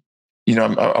I'm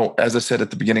as I said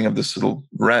at the beginning of this little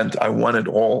rant, I want it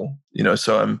all,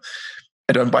 so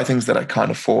I don't buy things that I can't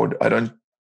afford. I don't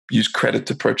use credit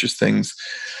to purchase things.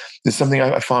 There's something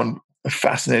I found a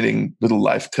fascinating little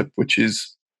life tip, which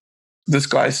is this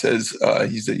guy says,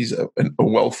 he's a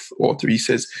wealth author. He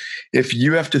says, if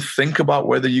you have to think about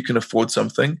whether you can afford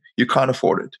something, you can't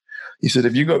afford it. He said,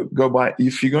 if you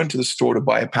go into the store to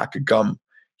buy a pack of gum,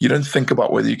 you don't think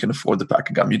about whether you can afford the pack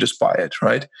of gum. You just buy it,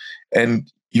 right?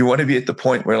 And you want to be at the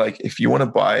point where, like, if you want to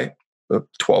buy a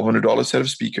 $1,200 set of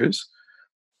speakers,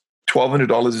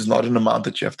 $1,200 is not an amount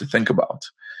that you have to think about,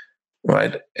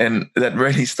 right? And that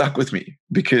really stuck with me,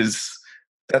 because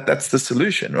that's the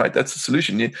solution, right? That's the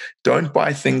solution. You don't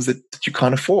buy things that you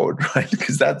can't afford, right?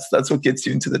 Because that's what gets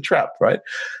you into the trap, right?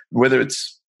 Whether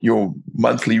it's your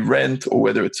monthly rent or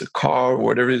whether it's a car or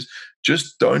whatever it is,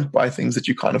 just don't buy things that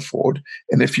you can't afford.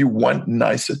 And if you want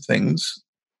nicer things,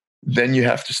 then you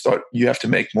have to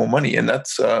make more money. And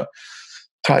that's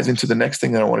ties into the next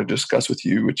thing that I want to discuss with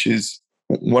you, which is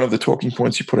one of the talking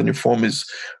points you put on your form is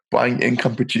buying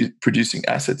income producing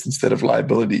assets instead of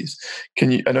liabilities.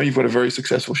 I know you've got a very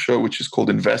successful show, which is called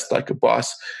Invest Like a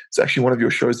Boss. It's actually one of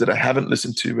your shows that I haven't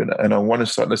listened to and I want to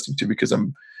start listening to, because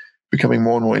I'm becoming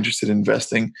more and more interested in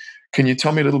investing. Can you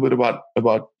tell me a little bit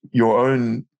about your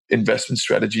own investment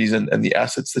strategies and the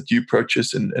assets that you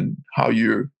purchase and how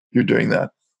you're doing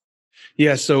that?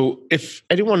 Yeah. So if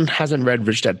anyone hasn't read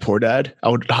Rich Dad Poor Dad, I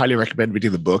would highly recommend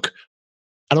reading the book.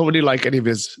 I don't really like any of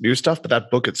his new stuff, but that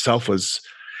book itself was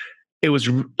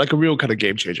like a real kind of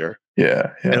game changer.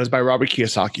 Yeah. And it was by Robert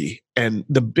Kiyosaki. And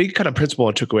the big kind of principle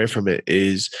I took away from it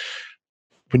is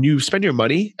when you spend your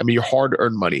money, I mean, your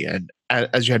hard-earned money, and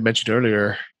as you had mentioned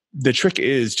earlier, the trick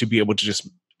is to be able to just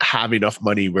have enough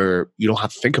money where you don't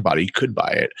have to think about it. You could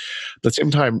buy it. But at the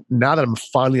same time, now that I'm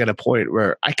finally at a point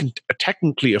where I can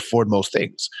technically afford most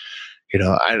things,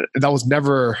 that was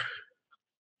never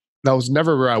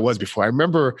where I was before. I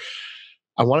remember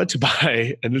I wanted to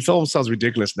buy, and this almost sounds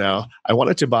ridiculous now, I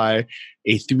wanted to buy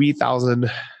a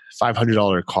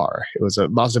 $3,500 car. It was a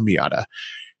Mazda Miata.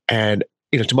 And,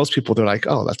 to most people, they're like,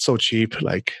 oh, that's so cheap.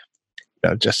 Like,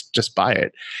 just buy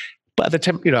it. But at the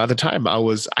time,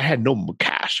 I had no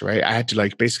cash, right? I had to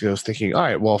basically I was thinking, all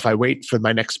right, well, if I wait for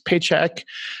my next paycheck,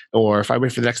 or if I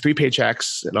wait for the next 3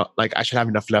 paychecks, I should have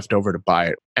enough left over to buy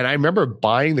it. And I remember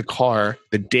buying the car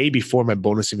the day before my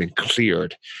bonus even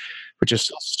cleared, which is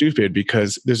so stupid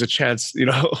because there's a chance,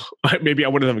 maybe I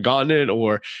wouldn't have gotten it,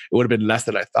 or it would have been less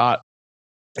than I thought.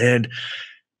 And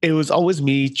it was always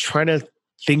me trying to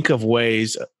think of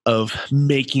ways of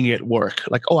making it work.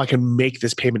 Like, oh, I can make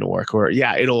this payment work, or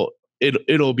yeah, it'll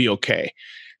be okay.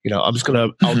 I'm just gonna,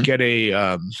 I'll get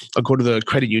I'll go to the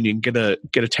credit union, get a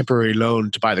temporary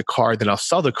loan to buy the car, then I'll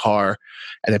sell the car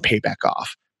and then pay back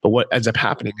off. But what ends up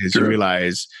happening is you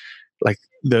realize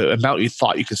the amount you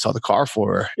thought you could sell the car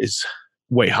for is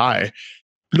way high.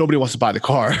 Nobody wants to buy the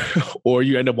car, or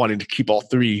you end up wanting to keep all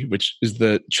 3, which is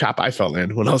the trap I fell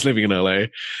in when I was living in LA.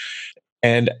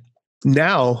 And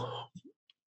now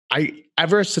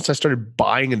ever since I started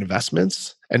buying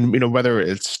investments, and whether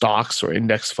it's stocks or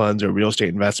index funds or real estate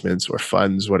investments or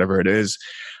funds, whatever it is,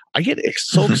 I get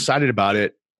so excited about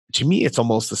it. To me, it's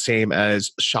almost the same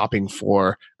as shopping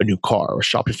for a new car, or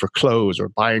shopping for clothes, or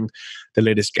buying the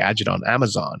latest gadget on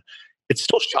Amazon. It's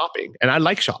still shopping, and I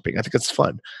like shopping. I think it's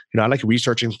fun. I like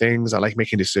researching things. I like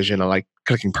making decisions. I like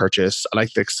clicking purchase. I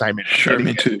like the excitement. Sure,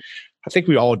 me too. I think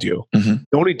we all do. The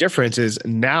only difference is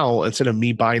now, instead of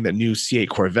me buying the new C8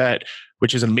 Corvette,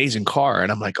 which is an amazing car,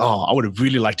 and I'm like, oh, I would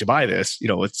really like to buy this.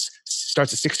 It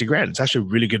starts at $60,000. It's actually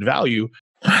really good value.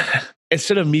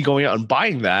 Instead of me going out and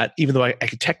buying that, even though I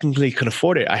technically can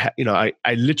afford it,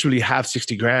 I literally have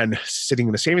 $60,000 sitting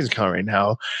in a savings account right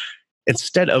now.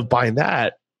 Instead of buying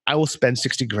that, I will spend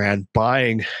 $60,000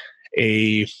 buying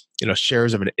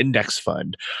shares of an index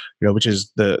fund, which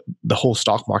is the whole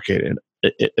stock market in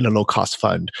a low cost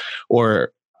fund,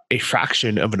 or a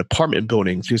fraction of an apartment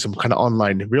building through some kind of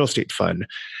online real estate fund.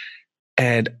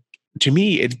 And to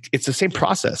me, it's the same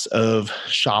process of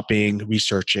shopping,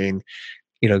 researching,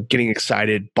 getting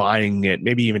excited, buying it,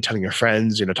 maybe even telling your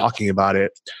friends, talking about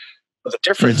it. But the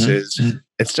difference is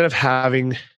instead of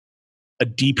having a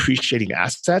depreciating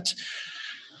asset,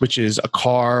 which is a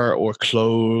car or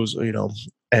clothes,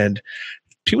 and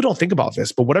people don't think about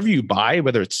this, but whatever you buy,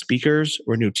 whether it's speakers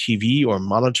or a new TV or a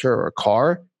monitor or a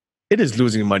car, it is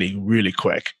losing money really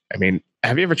quick. I mean,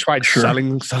 have you ever tried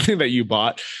selling something that you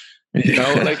bought? You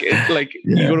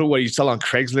go to what you sell on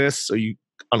Craigslist or you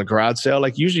on a garage sale,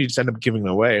 usually you just end up giving it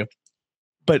away.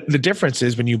 But the difference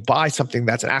is when you buy something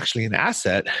that's actually an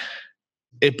asset,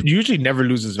 it usually never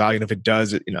loses value. And if it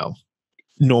does,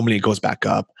 normally it goes back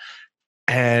up.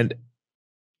 And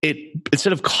it,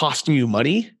 instead of costing you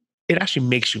money, it actually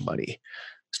makes you money.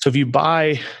 So if you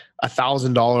buy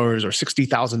 $1,000 or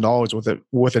 $60,000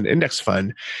 with an index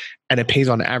fund, and it pays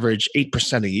on average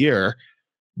 8% a year,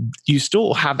 you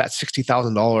still have that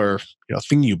 $60,000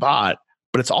 thing you bought,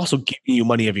 but it's also giving you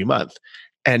money every month.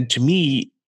 And to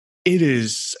me, it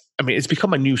is, I mean, it's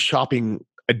become a new shopping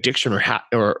addiction or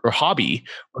hobby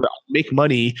where I'll make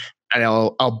money and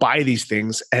I'll buy these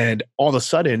things. And all of a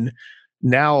sudden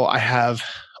now I have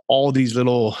all these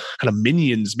little kind of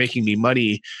minions making me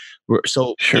money.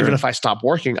 So even if I stop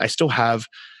working, I still have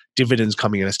dividends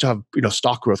coming in. I still have,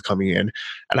 stock growth coming in.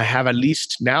 And I have at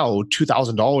least now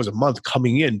 $2,000 a month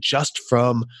coming in just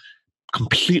from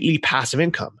completely passive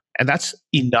income. And that's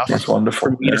enough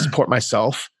for me to support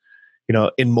myself,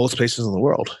 in most places in the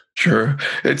world. Sure.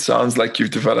 It sounds like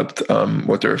you've developed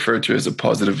what they refer to as a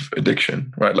positive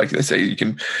addiction, right? Like they say you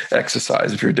can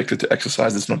exercise. If you're addicted to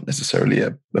exercise, it's not necessarily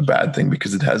a bad thing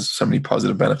because it has so many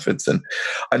positive benefits. And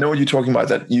I know what you're talking about,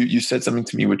 that you said something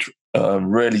to me which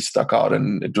really stuck out,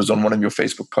 and it was on one of your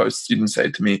Facebook posts. You didn't say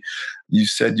it to me. You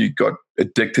said you got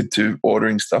addicted to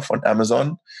ordering stuff on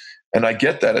Amazon. And I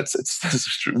get that. It's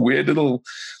this weird little,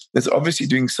 it's obviously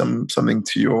doing something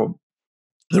to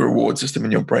the reward system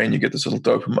in your brain. You get this little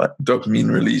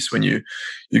dopamine release when you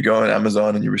go on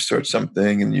Amazon and you research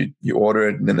something and you order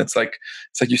it, and then it's like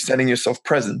you're sending yourself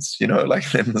presents, like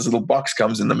then this little box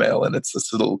comes in the mail and it's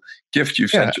this little gift you've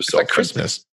sent yourself. It's like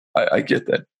Christmas. I get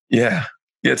that. Yeah,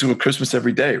 it's Christmas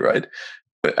every day, right?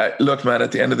 But look, man,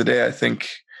 at the end of the day, I think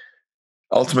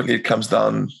ultimately it comes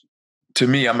down to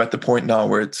me. I'm at the point now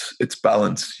where it's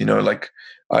balance. Like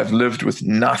I've lived with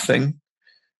nothing,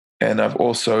 and I've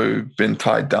also been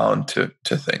tied down to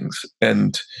things.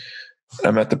 And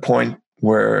I'm at the point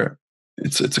where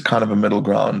it's a kind of a middle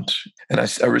ground. And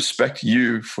I respect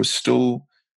you for still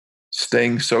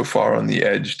staying so far on the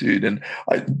edge, dude. And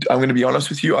I'm going to be honest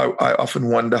with you. I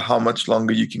often wonder how much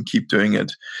longer you can keep doing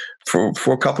it for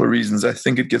a couple of reasons. I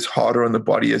think it gets harder on the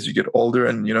body as you get older.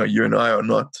 And, you and I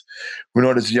we're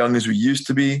not as young as we used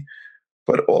to be.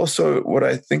 But also what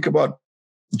I think about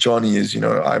Johnny is,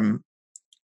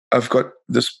 I've got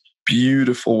this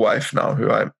beautiful wife now who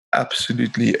I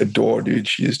absolutely adore, dude.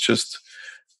 She is just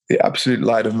the absolute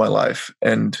light of my life.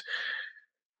 And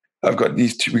we got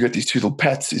these two little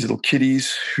pets, these little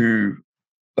kitties who,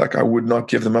 like, I would not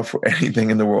give them up for anything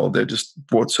in the world. They just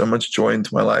brought so much joy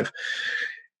into my life.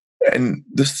 And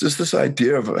this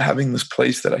idea of having this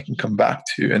place that I can come back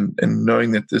to and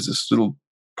knowing that there's this little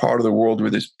part of the world where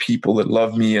there's people that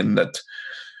love me and that,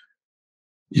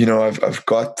 I've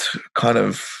got kind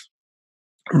of,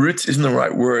 roots isn't the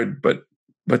right word, but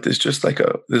there's just like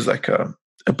a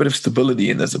bit of stability,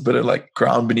 and there's a bit of like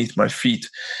ground beneath my feet.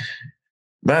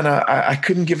 Man, I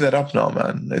couldn't give that up now,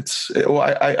 man.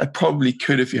 I probably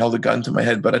could if you held a gun to my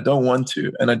head, but I don't want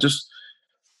to. And I just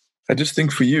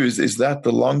think for you, is that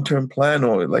the long-term plan,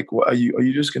 or like, are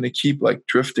you just going to keep like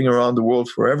drifting around the world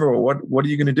forever, or what are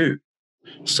you going to do?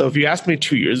 So if you asked me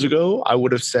 2 years ago, I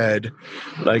would have said,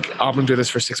 like, I'm going to do this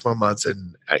for 6 more months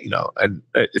and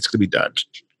it's going to be done.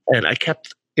 And I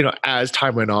kept, as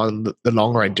time went on, the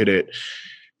longer I did it,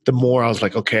 the more I was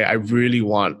like, okay, I really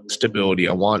want stability.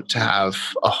 I want to have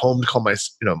a home to call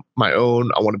my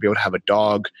own. I want to be able to have a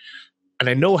dog. And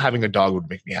I know having a dog would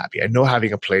make me happy. I know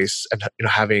having a place and,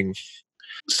 having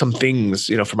some things,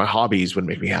 for my hobbies would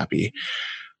make me happy.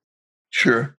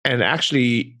 Sure. And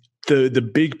actually, the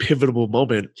big pivotal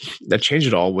moment that changed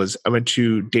it all was I went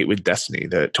to Date with Destiny,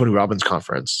 the Tony Robbins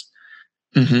conference.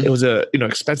 Mm-hmm. It was a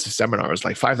expensive seminar. It was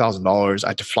like $5,000. I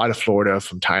had to fly to Florida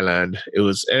from Thailand.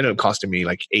 It ended up costing me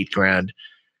like $8,000.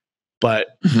 But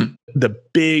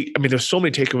there's so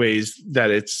many takeaways that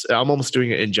I'm almost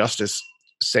doing it injustice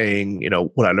saying,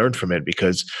 what I learned from it,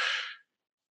 because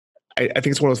I think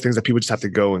it's one of those things that people just have to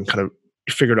go and kind of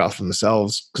figure it out for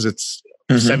themselves, because it's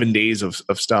 7 days of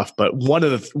stuff. But one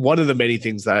of the many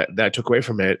things that I took away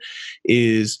from it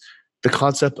is the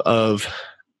concept of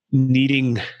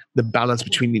needing the balance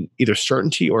between either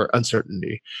certainty or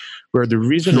uncertainty, where the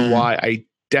reason why I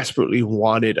desperately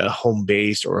wanted a home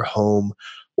base or a home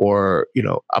or,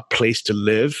 a place to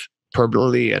live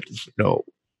permanently, and,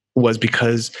 was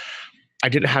because I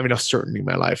didn't have enough certainty in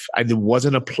my life. There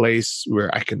wasn't a place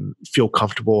where I can feel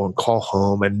comfortable and call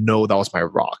home and know that was my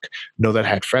rock, know that I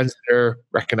had friends there,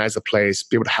 recognize the place,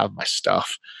 be able to have my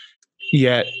stuff.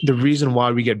 Yet the reason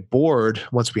why we get bored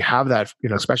once we have that,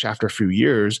 especially after a few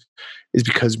years, is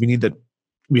because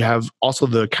we have also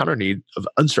the counter need of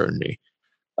uncertainty,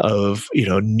 of,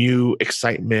 new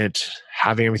excitement,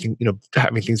 having everything,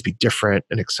 having things be different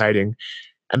and exciting.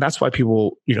 And that's why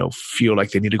people, feel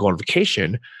like they need to go on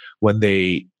vacation when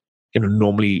they,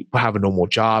 normally have a normal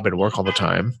job and work all the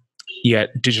time. Yet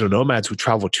digital nomads who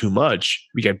travel too much,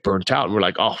 we get burnt out. And we're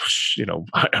like,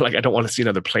 like, I don't want to see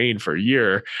another plane for a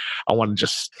year. I want to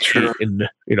just stay in,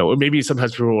 or maybe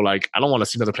sometimes people are like, I don't want to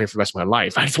see another plane for the rest of my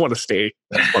life. I just want to stay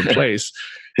in one place.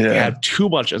 We have too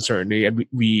much uncertainty, and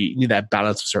we need that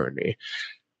balance of certainty.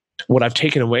 what I've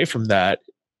taken away from that,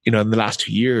 in the last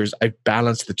 2 years, I've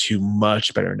balanced the two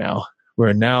much better now.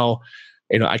 Where now,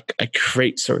 I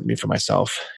create certainty for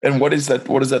myself. And what is that?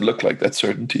 What does that look like, that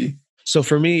certainty? So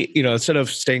for me, instead of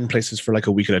staying places for like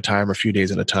a week at a time or a few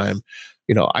days at a time,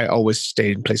 I always stay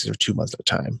in places for 2 months at a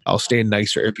time. I'll stay in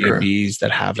nicer Airbnbs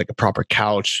that have like a proper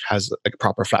couch, has like a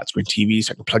proper flat screen TV,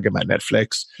 so I can plug in my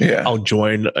Netflix. Yeah. I'll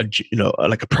join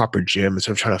like a proper gym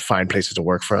instead of trying to find places to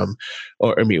work from,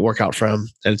 work out from.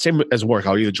 And same as work,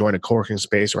 I'll either join a co-working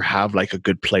space or have like a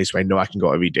good place where I know I can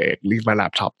go every day. I can leave my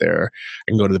laptop there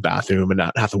and go to the bathroom and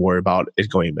not have to worry about it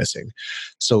going missing.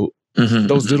 So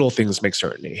those little things make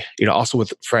certainty. Also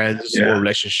with friends or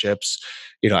relationships.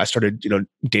 I started,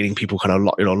 dating people kind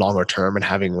of, longer term and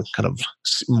having kind of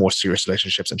more serious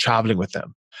relationships and traveling with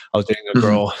them. I was dating a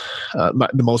girl,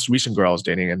 the most recent girl I was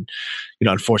dating, and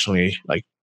unfortunately, like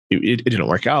it didn't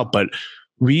work out. But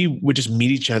we would just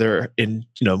meet each other in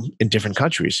different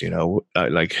countries.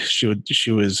 Like she was going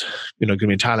to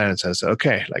be in Thailand and says,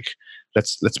 okay, like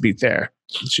let's meet there.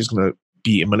 She's going to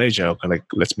be in Malaysia, okay, like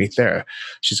let's meet there.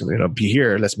 She's going to be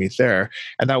here, let's meet there.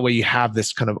 And that way you have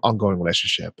this kind of ongoing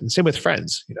relationship. And same with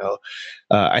friends.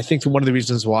 I think one of the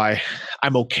reasons why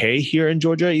I'm okay here in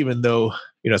Georgia, even though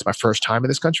it's my first time in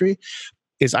this country,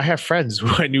 is I have friends who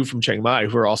I knew from Chiang Mai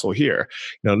who are also here.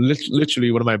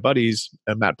 Literally one of my buddies,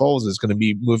 Matt Bowles, is going to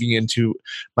be moving into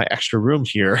my extra room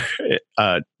here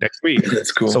next week.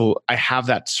 That's cool. So I have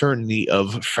that certainty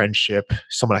of friendship,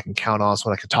 someone I can count on,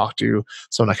 someone I can talk to,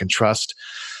 someone I can trust.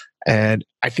 And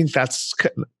I think that's,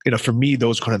 for me,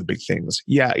 those are kind of the big things.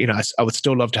 Yeah, I would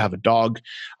still love to have a dog.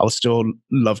 I would still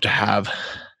love to have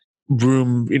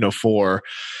room, for,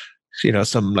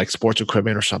 some like sports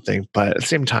equipment or something. But at the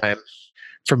same time,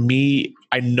 for me,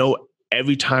 I know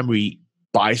every time we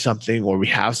buy something or we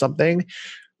have something,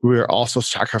 we're also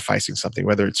sacrificing something,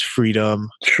 whether it's freedom,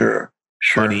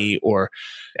 money,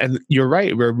 and you're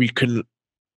right, where we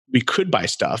could buy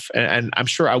stuff. And I'm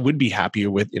sure I would be happier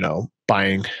with,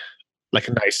 buying like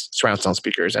a nice surround sound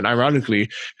speakers. And ironically,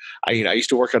 I used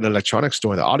to work at an electronics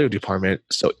store in the audio department.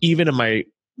 So even in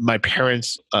my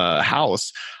parents'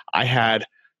 house, I had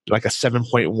like a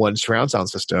 7.1 surround sound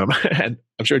system, and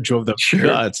I'm sure it drove them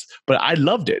nuts, but I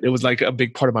loved it. It was like a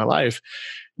big part of my life.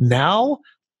 Now,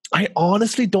 I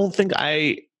honestly don't think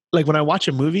like when I watch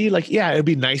a movie, like, yeah, it'd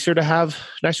be nicer to have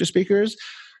nicer speakers,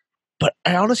 but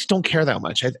I honestly don't care that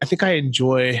much. I think I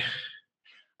enjoy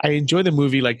the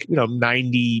movie, like,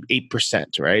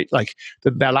 98%, right? Like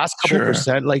that last couple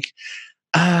percent, like,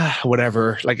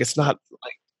 whatever. Like, it's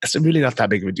really not that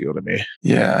big of a deal to me.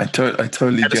 Yeah, I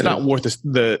totally get it. It's not worth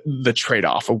the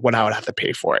trade-off of what I would have to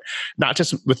pay for it. Not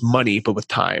just with money, but with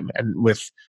time and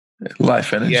with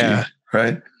life energy,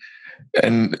 right?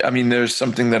 And I mean, there's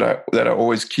something that I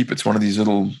always keep. It's one of these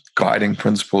little guiding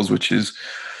principles, which is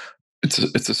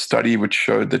it's a study which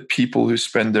showed that people who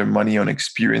spend their money on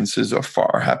experiences are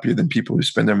far happier than people who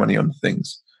spend their money on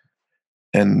things.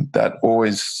 And that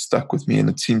always stuck with me. And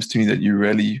it seems to me that you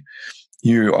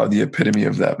are the epitome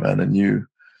of that, man. And you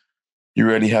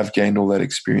really have gained all that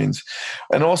experience.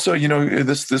 And also,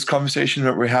 this conversation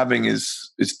that we're having is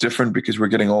different because we're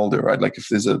getting older, right? Like if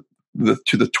there's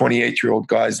to the 28-year-old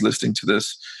guys listening to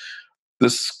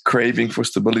this craving for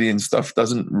stability and stuff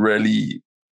doesn't really,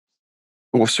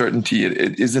 or certainty,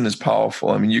 it isn't as powerful.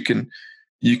 I mean, you can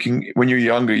when you're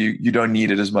younger, you don't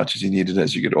need it as much as you need it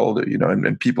as you get older,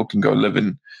 and people can go live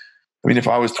in. I mean, if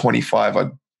I was 25,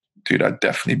 I'd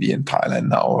definitely be in Thailand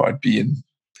now, or I'd be in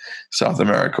South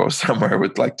America or somewhere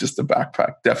with like just a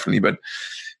backpack, definitely. But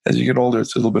as you get older,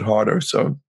 it's a little bit harder.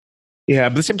 So yeah,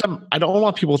 but at the same time, I don't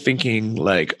want people thinking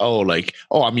like, oh,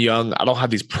 I'm young, I don't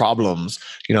have these problems,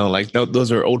 like, no,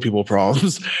 those are old people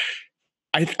problems.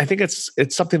 I think it's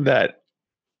something that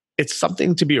it's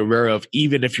something to be aware of,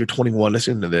 even if you're 21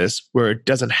 listening to this, where it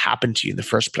doesn't happen to you in the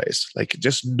first place. Like,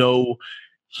 just know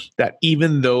that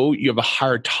even though you have a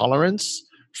higher tolerance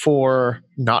for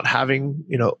not having,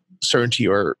 certainty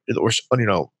or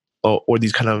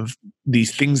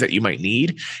these things that you might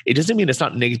need, it doesn't mean it's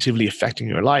not negatively affecting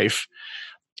your life.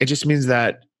 It just means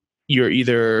that you're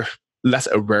either less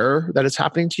aware that it's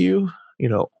happening to you,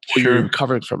 or you're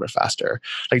recovering from it faster.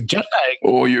 Like jet lag.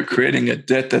 Or you're creating a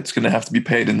debt that's going to have to be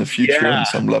paid in the future on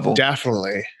some level.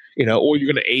 Definitely. Or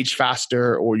you're going to age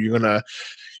faster, or you're going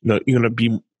to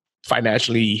be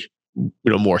financially,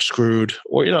 more screwed,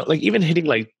 or, like even hitting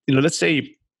like, let's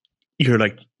say you're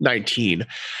like 19.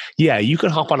 Yeah, you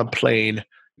can hop on a plane,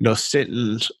 sit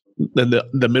in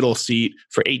the middle seat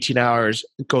for 18 hours,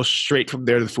 go straight from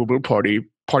there to the football party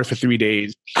for 3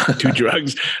 days, do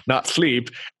drugs, not sleep,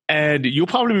 and you'll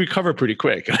probably recover pretty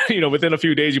quick. Within a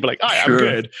few days, you'll be like, all right, I'm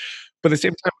good. But at the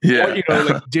same time, Yeah.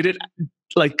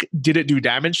 like, did it do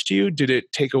damage to you? Did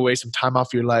it take away some time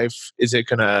off your life? Is it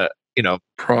gonna,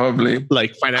 Probably.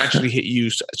 like financially hit you,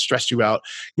 stress you out?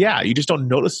 Yeah, you just don't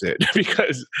notice it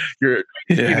because you're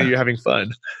having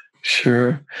fun.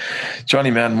 Sure.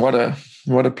 Johnny, man, what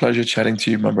a pleasure chatting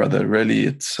to you, my brother. Really,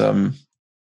 it's good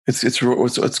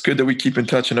that we keep in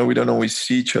touch. I know we don't always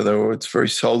see each other, or it's very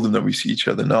seldom that we see each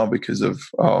other now because of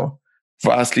our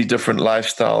vastly different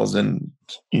lifestyles. And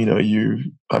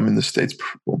I'm in the States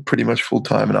pretty much full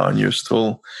time now, and you're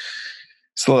still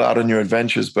out on your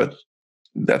adventures. But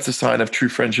that's a sign of true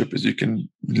friendship, is you can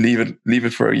leave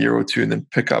it for a year or two and then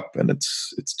pick up, and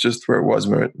it's just where it was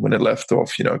when it left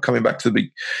off. Coming back to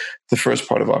the first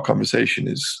part of our conversation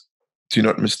is, do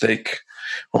not mistake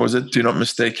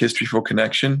history for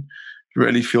connection. It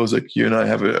really feels like you and I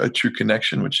have a true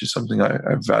connection, which is something I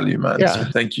value, man. Yeah. So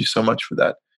thank you so much for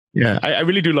that. Yeah, I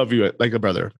really do love you like a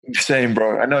brother. Same,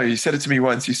 bro. I know you said it to me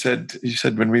once. You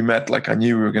said when we met, like, I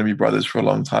knew we were going to be brothers for a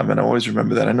long time, and I always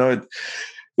remember that. I know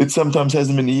it sometimes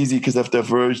hasn't been easy because I've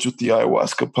diverged with the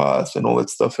ayahuasca path and all that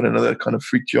stuff, and I know that kind of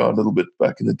freaked you out a little bit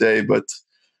back in the day. But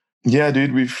yeah,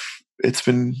 dude, we've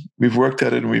worked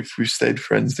at it, and we've stayed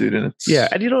friends, dude. And it's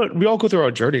and we all go through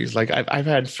our journeys. Like I've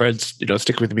had friends,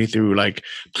 stick with me through like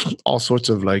all sorts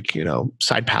of like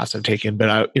side paths I've taken.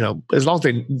 But as long as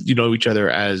they know each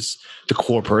other as the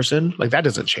core person, like that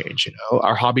doesn't change.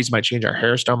 Our hobbies might change, our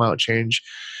hairstyle might change.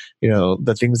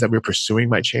 The things that we're pursuing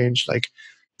might change. Like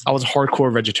I was a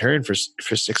hardcore vegetarian for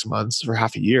 6 months, for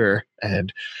half a year,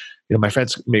 and my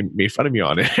friends made fun of me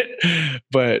on it.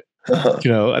 But at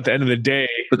the end of the day,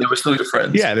 but they were still your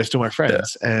friends. Yeah, they're still my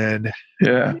friends, and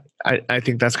I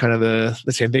think that's kind of the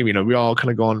same thing. We all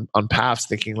kind of go on paths,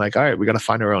 thinking like, all right, we got to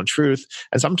find our own truth,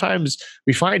 and sometimes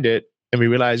we find it and we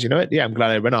realize, I'm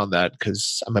glad I went on that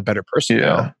because I'm a better person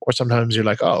now. Or sometimes you're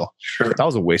like, oh, sure, that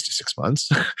was a waste of 6 months.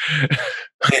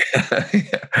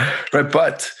 Right,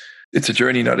 but it's a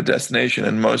journey, not a destination.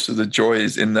 And most of the joy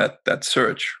is in that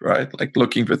search, right? Like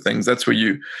looking for things. That's where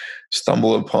you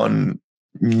stumble upon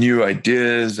new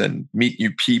ideas and meet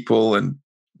new people and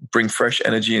bring fresh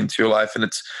energy into your life. And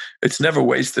it's never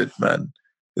wasted, man.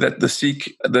 That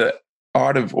the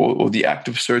art of or the act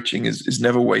of searching is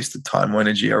never wasted time or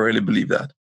energy. I really believe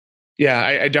that. Yeah,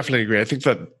 I definitely agree. I think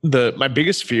that my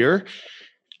biggest fear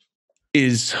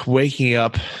is waking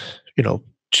up,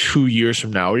 2 years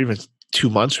from now, or even 2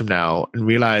 months from now, and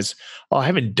realize, oh, I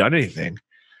haven't done anything,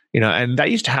 and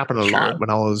that used to happen a lot when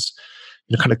I was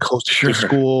kind of close to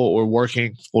school or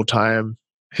working full time.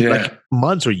 Like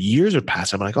months or years would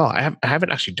pass. I'm like, oh, I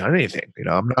haven't actually done anything.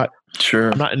 I'm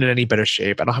not in any better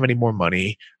shape. I don't have any more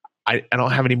money. I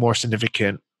don't have any more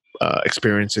significant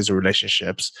experiences or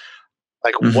relationships.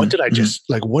 Like, what did I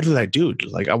what did I do?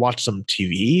 Like, I watched some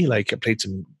TV, like I played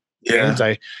some games.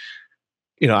 I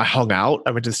hung out.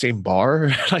 I went to the same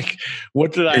bar. Like,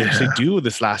 what did I actually do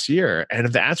this last year? And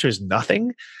if the answer is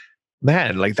nothing,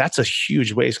 man, like that's a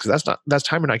huge waste, because that's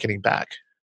time we're not getting back.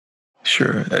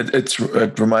 Sure.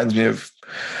 It reminds me of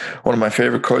one of my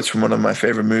favorite quotes from one of my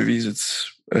favorite movies.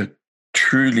 It's a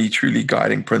truly, truly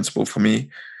guiding principle for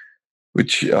me,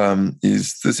 which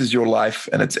is, this is your life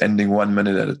and it's ending 1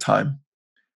 minute at a time.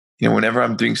 Whenever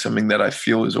I'm doing something that I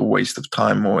feel is a waste of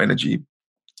time or energy,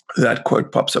 that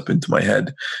quote pops up into my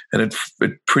head, and it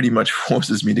pretty much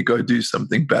forces me to go do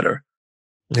something better.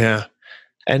 Yeah.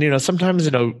 And,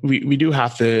 sometimes, we do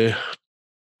have to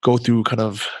go through kind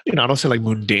of, I don't say like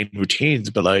mundane routines,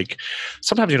 but like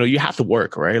sometimes, you have to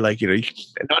work, right? Like,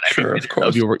 not every minute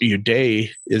of your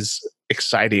day is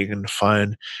exciting and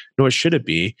fun, nor should it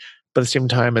be. But at the same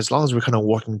time, as long as we're kind of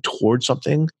working towards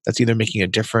something that's either making a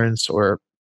difference or...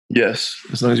 Yes,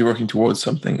 as long as you're working towards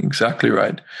something. Exactly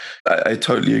right. I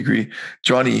totally agree.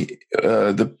 Johnny,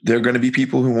 there are going to be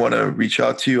people who want to reach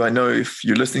out to you. I know if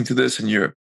you're listening to this and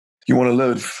you want to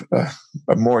live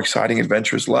a more exciting,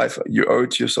 adventurous life, you owe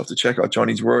it to yourself to check out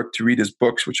Johnny's work, to read his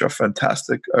books, which are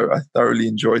fantastic. I thoroughly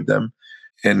enjoyed them.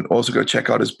 And also go check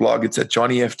out his blog. It's at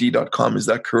johnnyfd.com. Is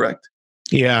that correct?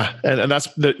 Yeah, and that's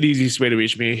the easiest way to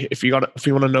reach me. If you want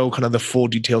to know kind of the full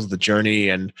details of the journey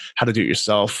and how to do it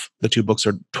yourself, the 2 books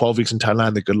are 12 Weeks in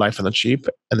Thailand, The Good Life on the Cheap,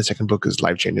 and the second book is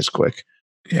Life Changes Quick.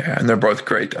 Yeah, and they're both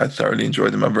great. I thoroughly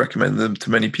enjoyed them. I've recommended them to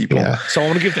many people. Yeah. So I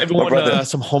want to give everyone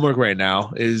some homework right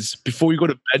now. Is before you go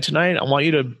to bed tonight, I want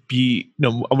you to be,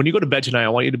 when you go to bed tonight, I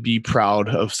want you to be proud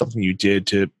of something you did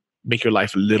to make your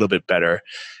life a little bit better.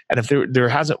 And if there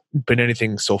hasn't been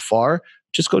anything so far,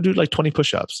 just go do like 20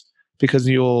 push-ups. Because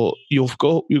you'll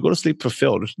go to sleep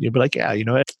fulfilled. You'll be like, yeah,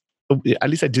 at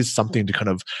least I did something to kind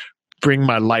of bring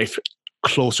my life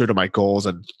closer to my goals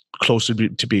and closer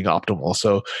to being optimal.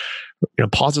 So,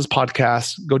 pause this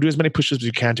podcast, go do as many push-ups as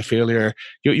you can to failure.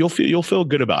 You'll feel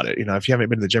good about it. If you haven't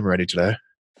been to the gym already today.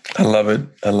 I love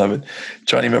it.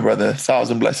 Johnny, my brother,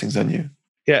 1,000 blessings on you.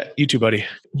 Yeah, you too, buddy.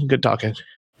 Good talking.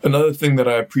 Another thing that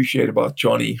I appreciate about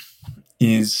Johnny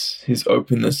is his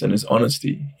openness and his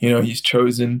honesty. He's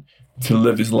chosen to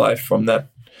live his life from that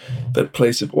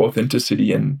place of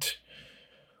authenticity. And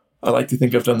I like to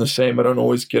think I've done the same. I don't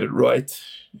always get it right.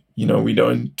 We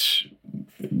don't,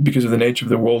 because of the nature of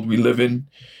the world we live in,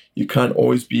 you can't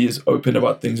always be as open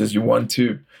about things as you want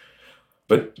to.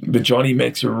 But Johnny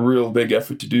makes a real big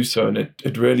effort to do so. And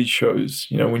it really shows,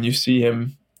 when you see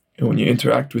him and when you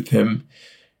interact with him,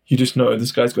 you just know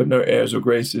this guy's got no airs or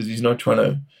graces. He's not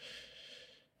trying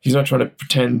to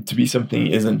pretend to be something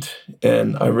he isn't.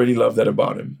 And I really love that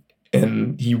about him.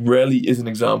 And he really is an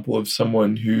example of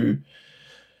someone who,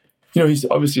 he's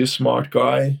obviously a smart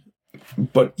guy,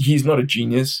 but he's not a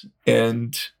genius.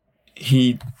 And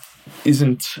he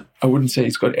isn't, I wouldn't say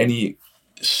he's got any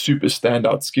super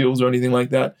standout skills or anything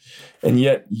like that. And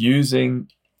yet using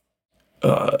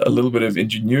a little bit of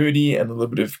ingenuity and a little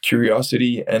bit of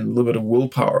curiosity and a little bit of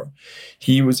willpower,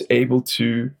 he was able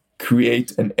to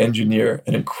create and engineer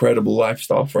an incredible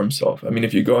lifestyle for himself. I mean,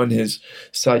 if you go on his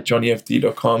site,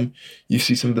 johnnyfd.com, you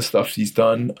see some of the stuff he's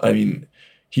done. I mean,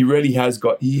 he really has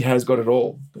got it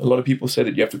all. A lot of people say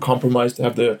that you have to compromise to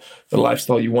have the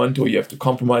lifestyle you want, or you have to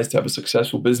compromise to have a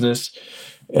successful business.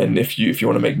 And if you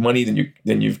want to make money,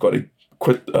 then you've got to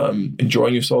quit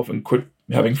enjoying yourself and quit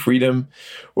having freedom.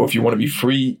 Or if you want to be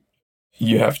free,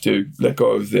 you have to let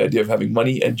go of the idea of having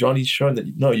money. And Johnny's shown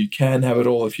that, no, you can have it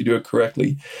all if you do it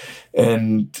correctly.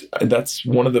 And that's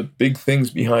one of the big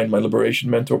things behind my Liberation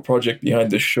Mentor project, behind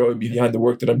this show, behind the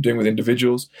work that I'm doing with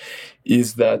individuals,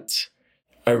 is that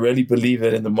I really believe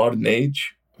that in the modern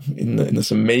age, in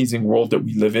this amazing world that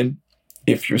we live in,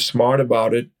 if you're smart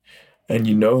about it and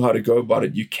you know how to go about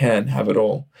it, you can have it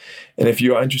all. And if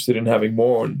you are interested in having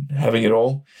more and having it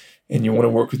all, and you want to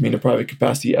work with me in a private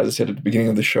capacity, as I said at the beginning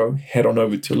of the show, head on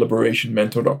over to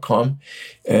liberationmentor.com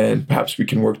and perhaps we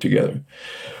can work together.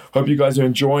 Hope you guys are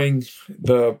enjoying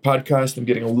the podcast. I'm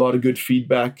getting a lot of good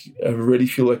feedback. I really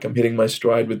feel like I'm hitting my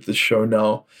stride with this show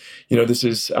now. This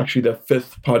is actually the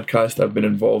 5th podcast I've been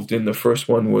involved in. The first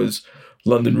one was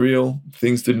London Real.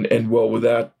 Things didn't end well with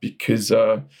that because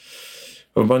of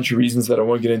a bunch of reasons that I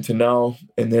won't get into now.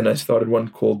 And then I started one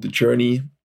called The Journey,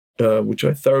 which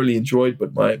I thoroughly enjoyed,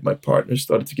 but my partner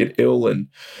started to get ill and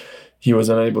he was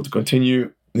unable to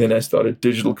continue. And then I started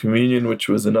Digital Communion, which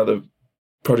was another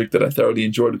project that I thoroughly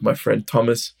enjoyed with my friend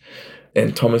Thomas.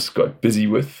 And Thomas got busy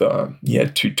with, he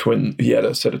had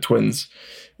a set of twins,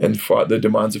 and the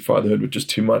demands of fatherhood were just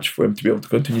too much for him to be able to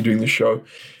continue doing the show.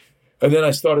 And then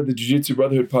I started the Jiu-Jitsu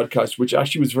Brotherhood podcast, which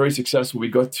actually was very successful. We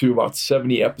got to about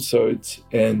 70 episodes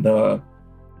and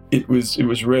it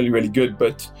was really, really good.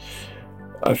 But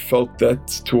I felt that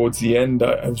towards the end,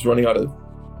 I was running out of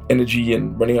energy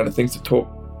and running out of things to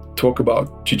talk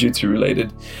about Jiu-Jitsu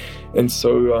related. And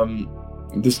so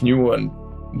this new one,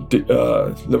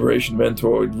 Liberation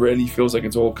Mentor, it really feels like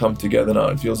it's all come together now.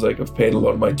 It feels like I've paid a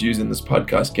lot of my dues in this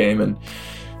podcast game and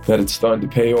that it's starting to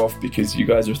pay off because you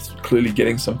guys are clearly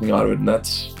getting something out of it. And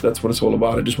that's what it's all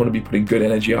about. I just want to be putting good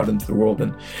energy out into the world.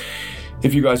 And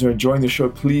if you guys are enjoying the show,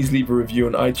 please leave a review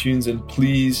on iTunes and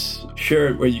please share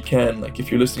it where you can. Like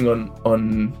if you're listening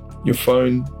on your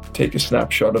phone, take a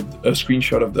screenshot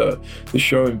of the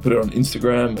show and put it on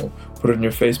Instagram or put it on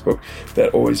your Facebook.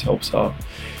 That always helps out.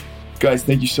 Guys,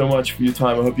 thank you so much for your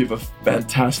time. I hope you have a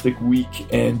fantastic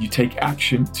week and you take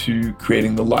action to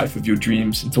creating the life of your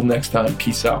dreams. Until next time,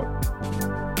 peace out.